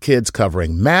program for kids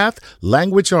covering math,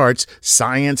 language arts,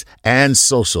 science, and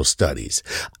social studies.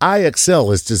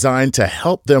 IXL is designed to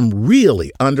help them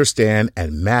really understand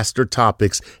and master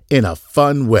topics in a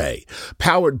fun way.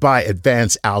 Powered by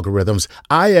advanced algorithms,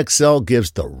 IXL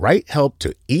gives the right help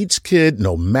to each kid,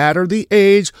 no matter the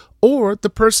age or the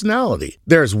personality.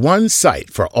 There's one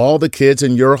site for all the kids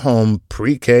in your home,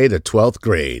 pre-K to 12th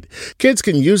grade. Kids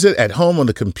can use it at home on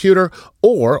the computer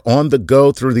or on the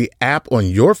go through the app on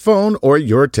your phone or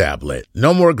your tablet.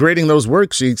 No more grading those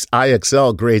worksheets.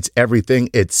 IXL grades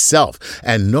everything itself.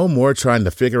 And no more trying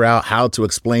to figure out how to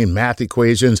explain math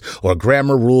equations or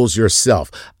grammar rules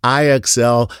yourself.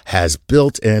 IXL has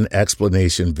built-in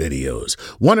explanation videos.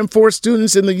 1 in 4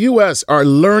 students in the U.S. are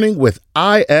learning with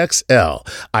IXL.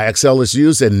 IXL is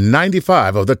used in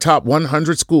 95 of the top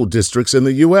 100 school districts in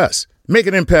the U.S. Make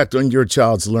an impact on your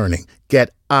child's learning.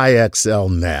 Get IXL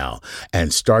now.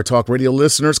 And Star Talk Radio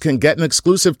listeners can get an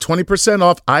exclusive 20%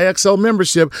 off IXL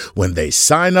membership when they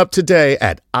sign up today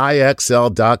at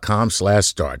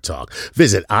IXL.com/StarTalk.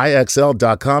 Visit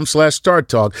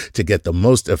IXL.com/StarTalk to get the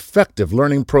most effective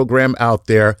learning program out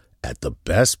there at the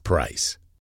best price.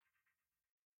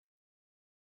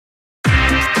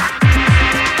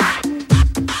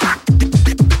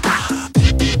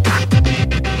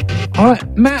 All right,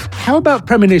 Matt, how about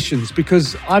premonitions?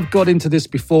 Because I've got into this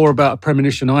before about a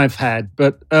premonition I've had,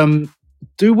 but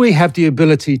do we have the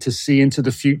ability to see into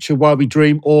the future while we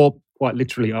dream, or quite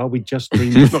literally, are we just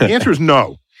dreaming? No, the answer is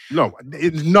no.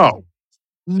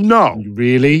 No.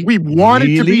 Really? We want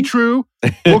it to be true.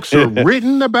 Books are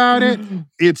written about it.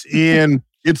 It's in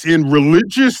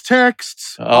religious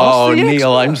texts. Oh,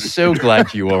 Neil, I'm so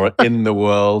glad you are in the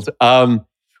world.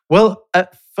 Well,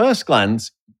 at first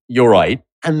glance, you're right.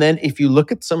 And then if you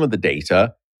look at some of the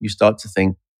data, you start to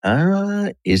think,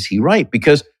 is he right?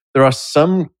 Because there are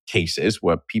some cases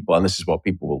where people, and this is what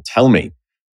people will tell me,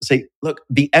 say, look,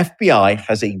 the FBI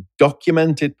has a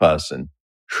documented person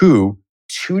who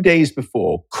 2 days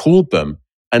before called them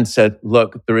and said,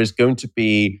 look, there is going to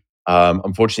be,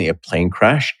 unfortunately, a plane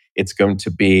crash. It's going to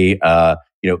be,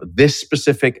 this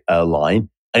specific line,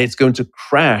 and it's going to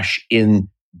crash in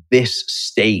this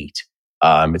state.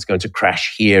 It's going to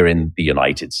crash here in the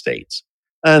United States.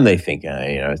 And they think,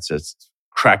 it's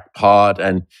crackpot,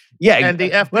 and the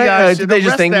FBI should they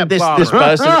just think this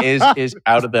person is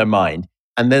out of their mind.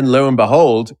 And then lo and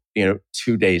behold,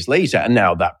 2 days later, and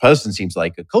now that person seems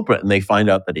like a culprit, and they find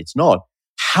out that it's not.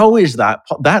 How is that?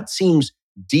 That seems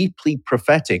deeply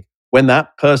prophetic when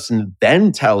that person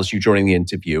then tells you during the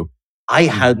interview, I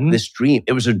had this dream.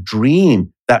 It was a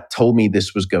dream that told me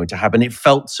this was going to happen. It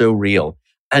felt so real.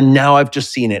 And now I've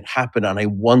just seen it happen and I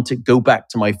want to go back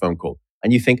to my phone call.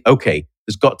 And you think, okay,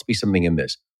 there's got to be something in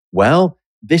this. Well,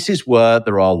 this is where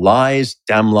there are lies,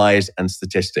 damn lies, and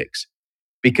statistics.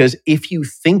 Because if you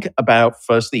think about,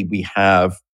 firstly, we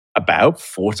have about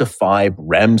 4 to 5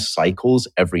 REM cycles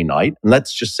every night. And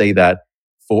let's just say that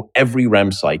for every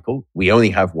REM cycle, we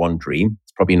only have one dream.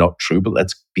 It's probably not true, but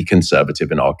let's be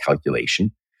conservative in our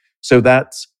calculation. So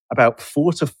that's about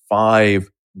 4 to 5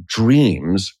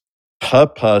 dreams per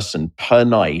person per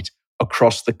night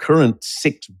across the current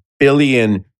 6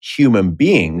 billion human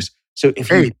beings. So if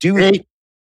you do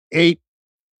 8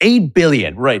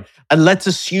 billion, right? And let's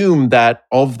assume that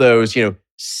of those,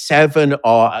 7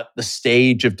 are at the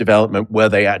stage of development where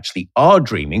they actually are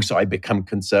dreaming. So I become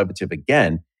conservative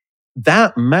again.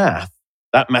 That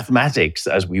mathematics,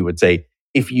 as we would say,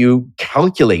 if you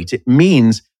calculate it,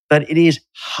 means that it is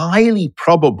highly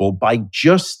probable by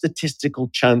just statistical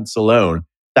chance alone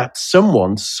that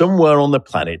someone somewhere on the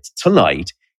planet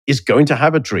tonight is going to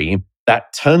have a dream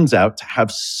that turns out to have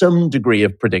some degree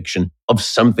of prediction of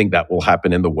something that will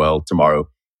happen in the world tomorrow.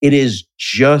 It is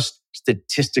just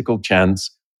statistical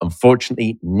chance.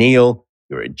 Unfortunately, Neil,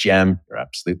 you're a gem. You're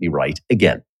absolutely right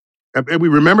again. And we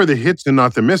remember the hits and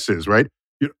not the misses, right?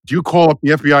 Do you call up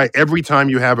the FBI every time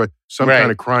you have some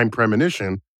kind of crime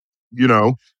premonition?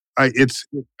 It's...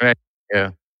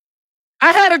 Yeah.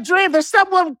 I had a dream that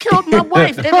someone killed my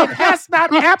wife and it has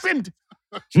not happened.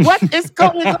 What is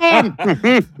going on?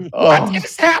 What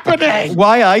is happening?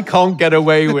 Why I can't get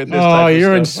away with this? Oh,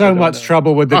 you're in so much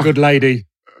trouble with the good lady.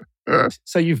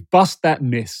 So you've bust that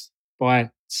myth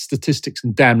by statistics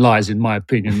and damn lies, in my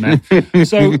opinion, man.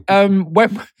 So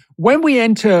when we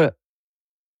enter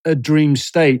a dream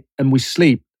state and we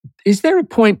sleep, is there a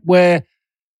point where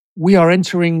we are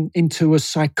entering into a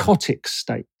psychotic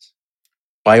state?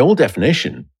 By all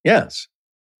definition, yes.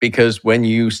 Because when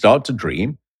you start to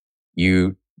dream,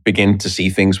 you begin to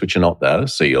see things which are not there,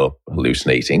 so you're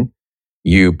hallucinating.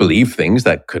 You believe things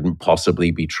that couldn't possibly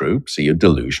be true, so you're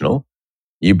delusional.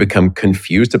 You become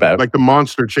confused about... Like the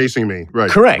monster chasing me, right?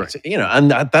 Correct. Right. And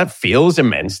that feels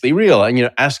immensely real. And,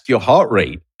 ask your heart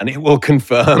rate, and it will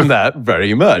confirm that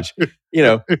very much.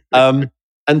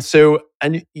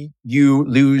 And you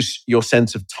lose your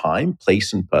sense of time,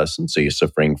 place, and person. So you're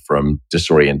suffering from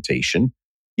disorientation.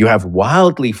 You have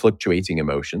wildly fluctuating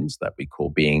emotions that we call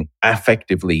being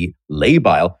affectively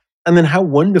labile. And then how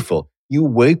wonderful. You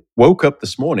woke up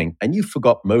this morning and you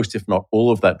forgot most, if not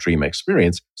all, of that dream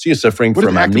experience. So you're suffering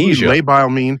from amnesia. What does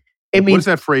labile mean? What does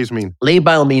that phrase mean?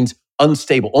 Labile means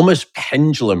unstable, almost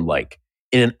pendulum-like,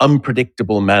 in an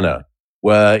unpredictable manner,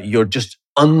 where you're just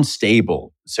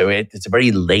unstable. So it's a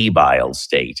very labile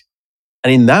state.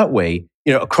 And in that way,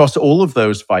 across all of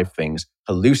those 5 things,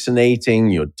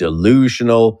 hallucinating, you're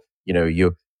delusional,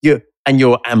 you're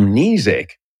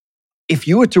amnesic. If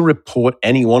you were to report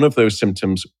any one of those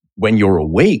symptoms when you're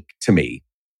awake to me,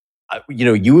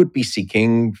 you would be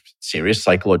seeking serious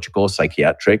psychological,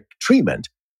 psychiatric treatment.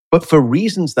 But for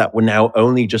reasons that we're now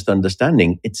only just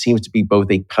understanding, it seems to be both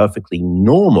a perfectly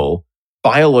normal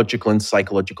biological and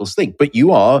psychological state. But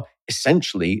you are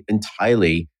essentially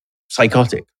entirely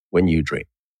psychotic when you dream.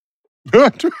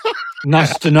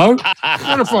 Nice to know.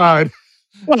 Certified.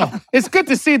 Well, it's good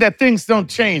to see that things don't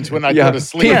change when I go to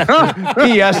sleep.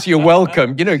 P.S. You're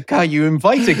welcome. God, you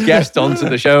invite a guest onto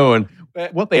the show, and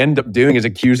what they end up doing is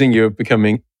accusing you of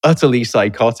becoming utterly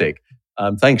psychotic.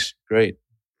 Thanks. Great.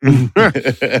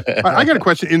 I got a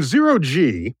question. In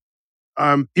 0G,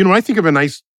 I think of a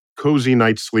nice, cozy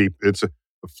night's sleep. It's a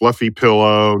fluffy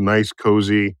pillow, nice,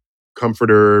 cozy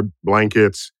comforter,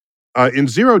 blankets. In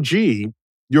 0G,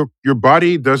 your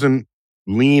body doesn't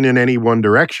lean in any one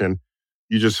direction.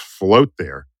 You just float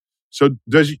there. So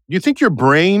do you think your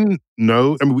brain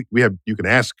know? I mean, you can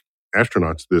ask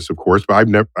astronauts this, of course, but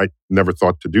I never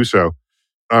thought to do so.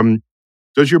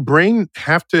 Does your brain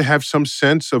have to have some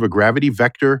sense of a gravity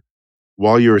vector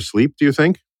while you're asleep, do you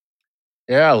think?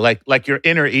 Yeah, like your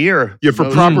inner ear. Yeah,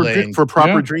 for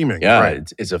proper dreaming. Yeah,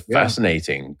 right. It's a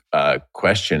fascinating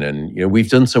question, and we've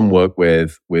done some work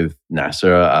with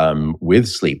NASA with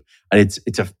sleep, and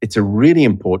it's a really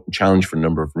important challenge for a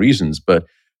number of reasons. But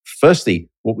firstly,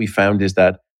 what we found is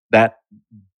that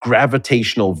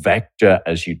gravitational vector,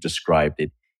 as you described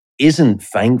it, isn't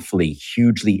thankfully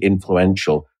hugely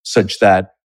influential such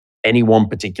that any one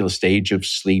particular stage of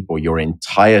sleep or your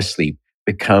entire sleep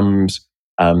becomes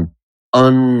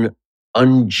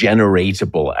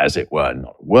ungeneratable, as it were.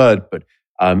 Not a word, but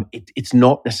it's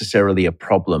not necessarily a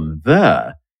problem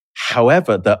there.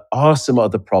 However, there are some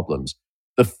other problems.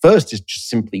 The first is just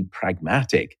simply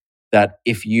pragmatic, that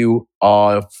if you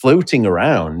are floating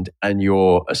around and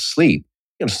you're asleep,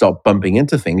 you're going to start bumping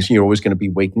into things and you're always going to be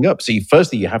waking up. So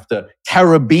firstly, you have to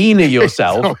carabiner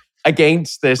yourself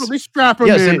against this. Well, they strap them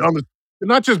in on the,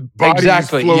 not just bodies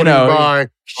floating by.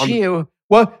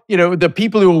 Well, the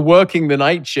people who are working the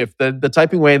night shift, the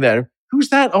typing away there, who's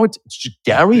that? Oh, it's just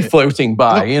Gary floating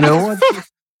by, And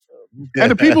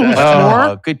the people who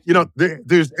snore,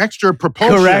 there's extra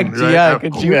propulsion. Correct, right? yeah.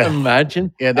 Could you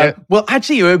imagine? Yeah. Well,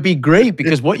 actually, it would be great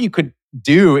because what you could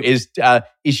do is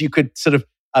you could sort of,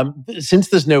 since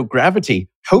there's no gravity,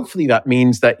 hopefully that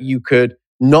means that you could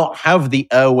not have the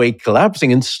airway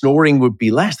collapsing and snoring would be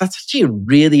less. That's actually a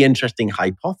really interesting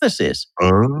hypothesis.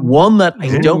 One that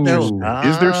I don't know.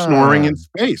 Is there snoring in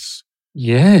space?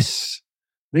 Yes.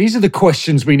 These are the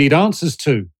questions we need answers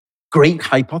to. Great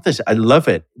hypothesis. I love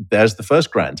it. There's the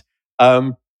first grant.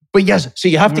 But yes, so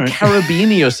you have to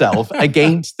carabiner yourself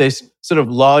against this sort of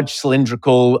large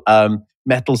cylindrical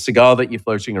metal cigar that you're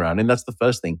floating around. And that's the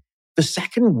first thing. The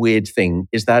second weird thing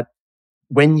is that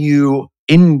when you,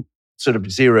 in sort of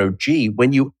 0G,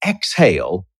 when you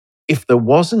exhale, if there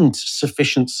wasn't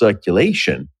sufficient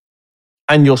circulation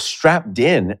and you're strapped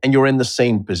in and you're in the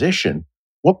same position,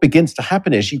 what begins to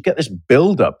happen is you get this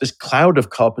buildup, this cloud of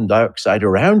carbon dioxide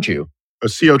around you. A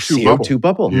CO2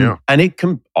 bubble. Yeah. And it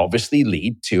can obviously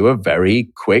lead to a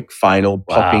very quick final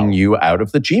popping you out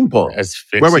of the gene pool.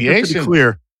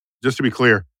 Wait, just to be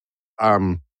clear,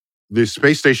 the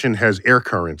space station has air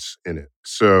currents in it.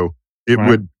 So it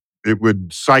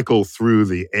would cycle through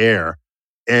the air.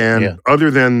 And other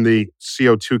than the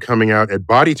CO2 coming out at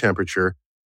body temperature,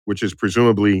 which is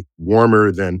presumably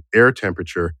warmer than air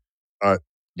temperature,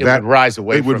 it would rise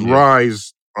away from you. It would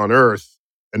rise on Earth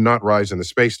and not rise in the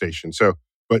space station. So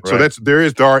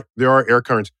there are air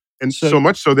currents. And so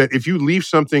much so that if you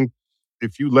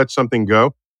let something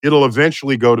go, it'll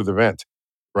eventually go to the vent.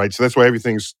 Right? So that's why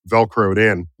everything's Velcroed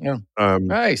in. Yeah.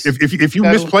 Nice. If you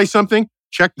misplace something,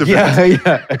 check the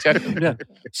vent. Yeah.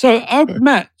 So,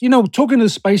 Matt, talking to the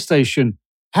space station,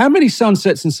 how many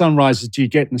sunsets and sunrises do you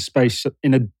get in space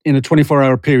in a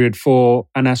 24-hour period for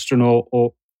an astronaut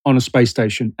or on a space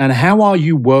station? And how are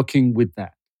you working with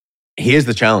that? Here's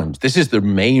the challenge. This is the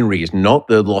main reason, not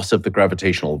the loss of the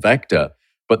gravitational vector,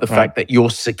 but the fact that your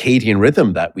circadian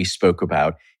rhythm that we spoke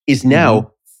about is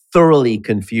now thoroughly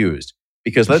confused.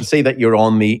 Because let's say that you're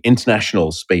on the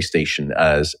International Space Station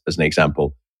as an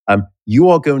example. You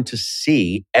are going to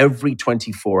see every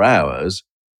 24 hours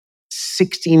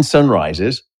 16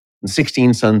 sunrises and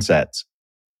 16 sunsets.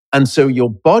 And so your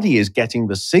body is getting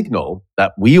the signal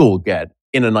that we all get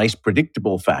in a nice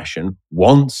predictable fashion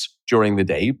once during the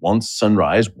day, once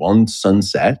sunrise, once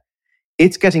sunset.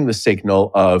 It's getting the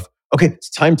signal of, okay, it's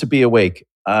time to be awake.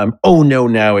 Oh no,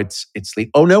 now it's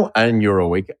sleep. Oh no, and you're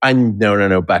awake. And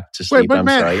no, back to sleep. Wait, but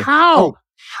Matt, sorry. How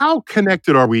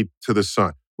connected are we to the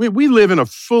sun? We live in a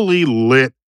fully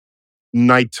lit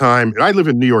nighttime. I live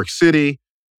in New York City.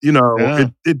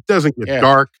 It doesn't get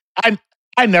dark.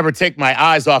 I never take my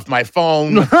eyes off my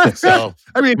phone. So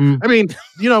I mean,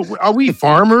 are we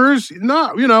farmers?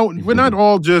 No, we're not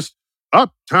all just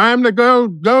up. Time to go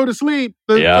to sleep.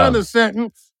 The sun is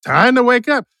setting. Time to wake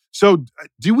up. So,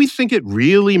 do we think it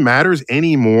really matters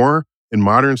anymore in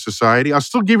modern society? I'll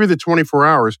still give you the 24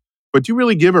 hours, but do you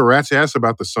really give a rat's ass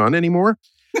about the sun anymore?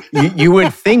 You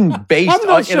would think based on... I'm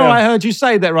not sure I heard you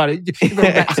say that right. You give a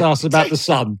rat's ass about the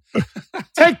sun.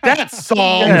 Take that,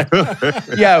 Saul.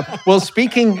 Yeah. Well,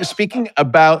 speaking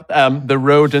about the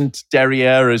rodent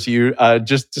derriere, as you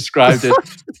just described it,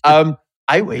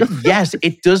 yes,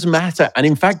 it does matter. And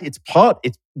in fact, it's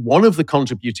one of the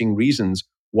contributing reasons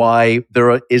why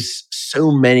is so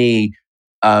many,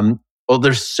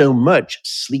 there's so much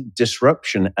sleep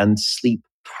disruption and sleep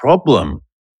problem,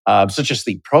 such a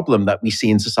sleep problem that we see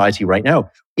in society right now.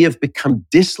 We have become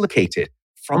dislocated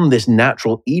from this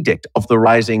natural edict of the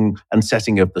rising and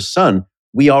setting of the sun.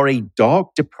 We are a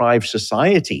dark-deprived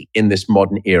society in this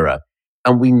modern era,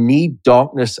 and we need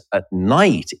darkness at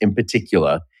night in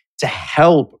particular to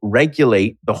help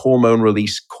regulate the hormone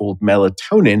release called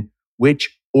melatonin,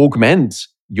 which augments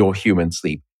your human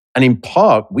sleep. And in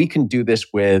part, we can do this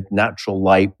with natural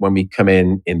light when we come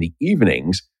in the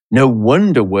evenings. No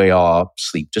wonder we are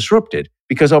sleep disrupted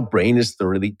because our brain is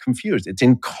thoroughly confused. It's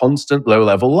in constant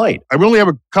low-level light. I only have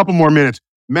a couple more minutes.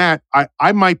 Matt,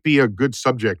 I might be a good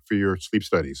subject for your sleep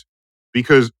studies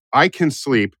because I can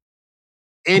sleep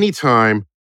anytime,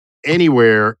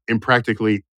 anywhere, in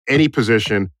practically any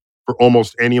position for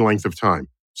almost any length of time.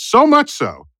 So much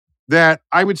so that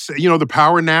I would say, the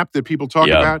power nap that people talk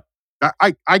about,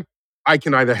 I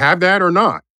can either have that or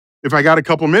not. If I got a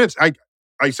couple minutes,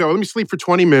 I say, let me sleep for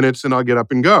 20 minutes and I'll get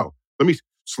up and go. Let me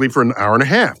sleep for an hour and a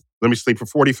half. Let me sleep for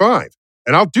 45.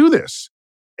 And I'll do this.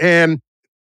 And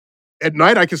at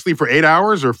night, I can sleep for 8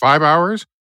 hours or 5 hours,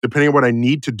 depending on what I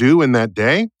need to do in that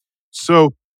day.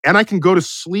 So, and I can go to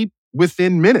sleep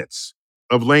within minutes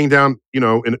of laying down,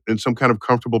 in some kind of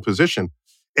comfortable position.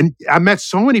 And I met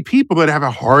so many people that have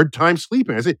a hard time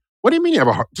sleeping. I say, what do you mean you have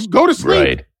a hard? Just go to sleep.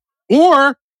 Right.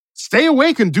 Or stay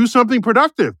awake and do something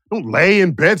productive. Don't lay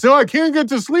in bed, say, I can't get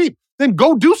to sleep. Then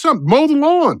go do something, mow the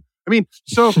lawn. I mean,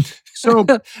 so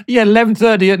yeah,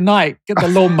 11:30 at night, get the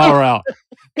lawnmower out.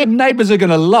 Your neighbors are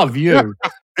going to love you.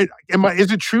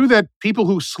 Is it true that people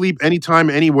who sleep anytime,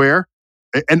 anywhere,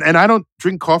 and I don't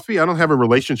drink coffee, I don't have a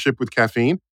relationship with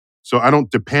caffeine, so I don't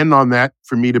depend on that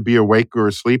for me to be awake or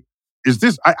asleep.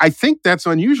 I think that's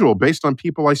unusual based on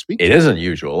people I speak to. It is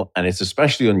unusual, and it's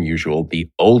especially unusual the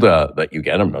older that you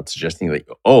get. I'm not suggesting that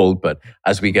you're old, but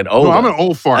as we get older... No, I'm an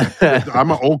old fart.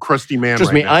 I'm an old crusty man.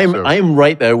 Trust me, I'm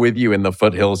right there with you in the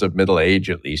foothills of middle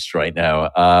age, at least right now.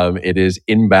 It is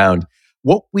inbound.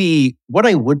 What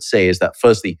I would say is that,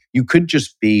 firstly, you could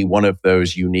just be one of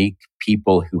those unique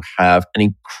people who have an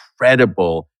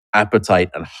incredible appetite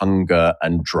and hunger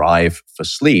and drive for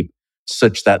sleep,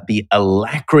 such that the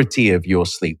alacrity of your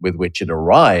sleep with which it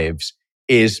arrives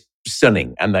is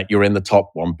stunning and that you're in the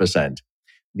top 1%.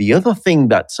 The other thing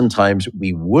that sometimes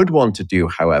we would want to do,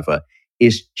 however,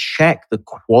 is check the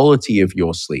quality of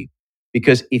your sleep.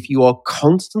 Because if you are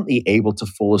constantly able to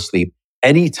fall asleep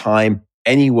anytime,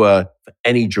 anywhere, for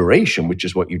any duration, which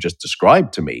is what you just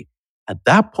described to me, at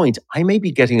that point, I may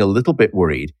be getting a little bit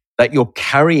worried that you're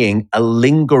carrying a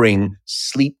lingering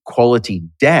sleep quality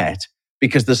debt,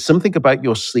 because there's something about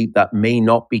your sleep that may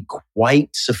not be quite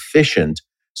sufficient,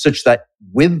 such that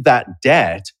with that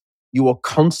debt, you are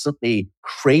constantly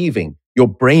craving. Your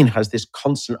brain has this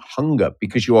constant hunger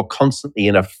because you are constantly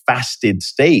in a fasted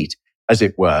state, as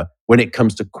it were, when it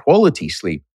comes to quality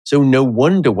sleep. So no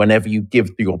wonder whenever you give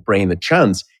your brain the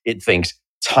chance, it thinks,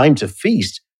 time to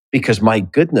feast, because my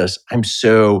goodness, I'm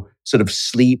so sort of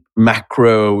sleep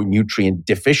macronutrient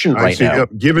deficient right now.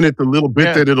 Giving it the little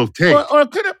bit that it'll take. Or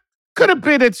could have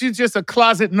been that you're just a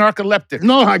closet narcoleptic.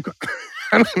 No, I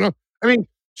don't know. I mean,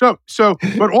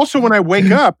 but also when I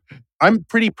wake up, I'm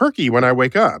pretty perky when I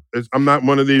wake up. I'm not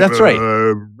one of these. That's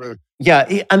right. Yeah,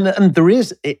 and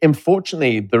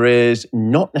unfortunately, there is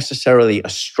not necessarily a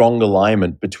strong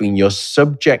alignment between your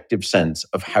subjective sense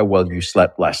of how well you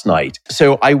slept last night.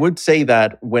 So I would say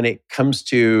that when it comes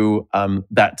to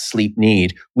that sleep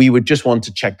need, we would just want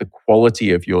to check the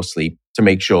quality of your sleep to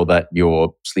make sure that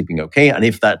you're sleeping okay. And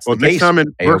if that's the case... next time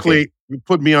in Berkeley, you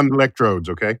put me on electrodes,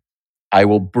 okay? I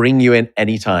will bring you in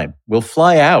anytime. We'll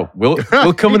fly out. We'll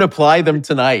come and apply them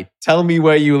tonight. Tell me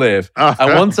where you live.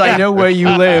 And once I know where you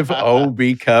live,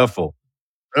 be careful.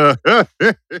 Well, Matt,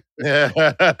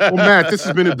 this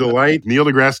has been a delight. Neil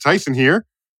deGrasse Tyson here,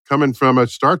 coming from a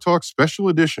Star Talk special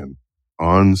edition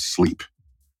on sleep.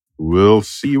 We'll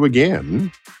see you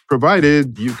again,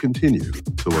 provided you continue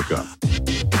to look up.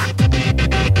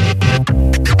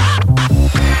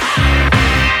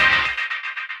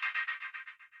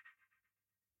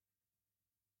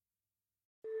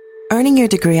 Earning your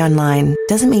degree online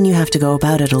doesn't mean you have to go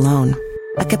about it alone.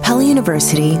 At Capella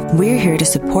University, we're here to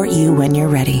support you when you're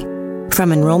ready.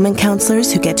 From enrollment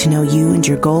counselors who get to know you and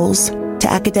your goals, to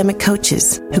academic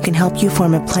coaches who can help you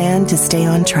form a plan to stay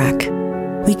on track.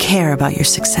 We care about your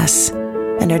success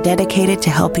and are dedicated to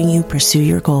helping you pursue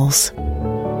your goals.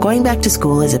 Going back to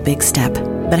school is a big step,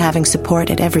 but having support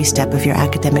at every step of your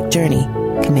academic journey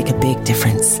can make a big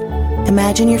difference.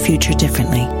 Imagine your future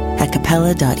differently at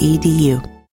capella.edu.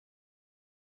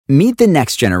 Meet the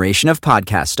next generation of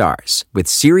podcast stars with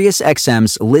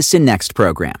SiriusXM's Listen Next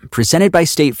program, presented by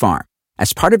State Farm.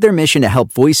 As part of their mission to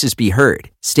help voices be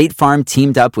heard, State Farm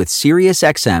teamed up with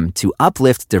SiriusXM to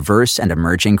uplift diverse and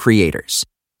emerging creators.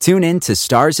 Tune in to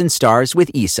Stars and Stars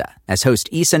with Issa, as host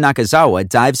Issa Nakazawa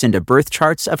dives into birth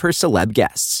charts of her celeb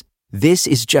guests. This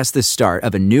is just the start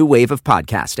of a new wave of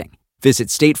podcasting. Visit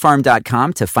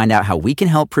statefarm.com to find out how we can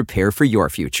help prepare for your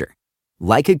future.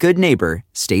 Like a good neighbor,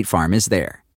 State Farm is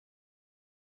there.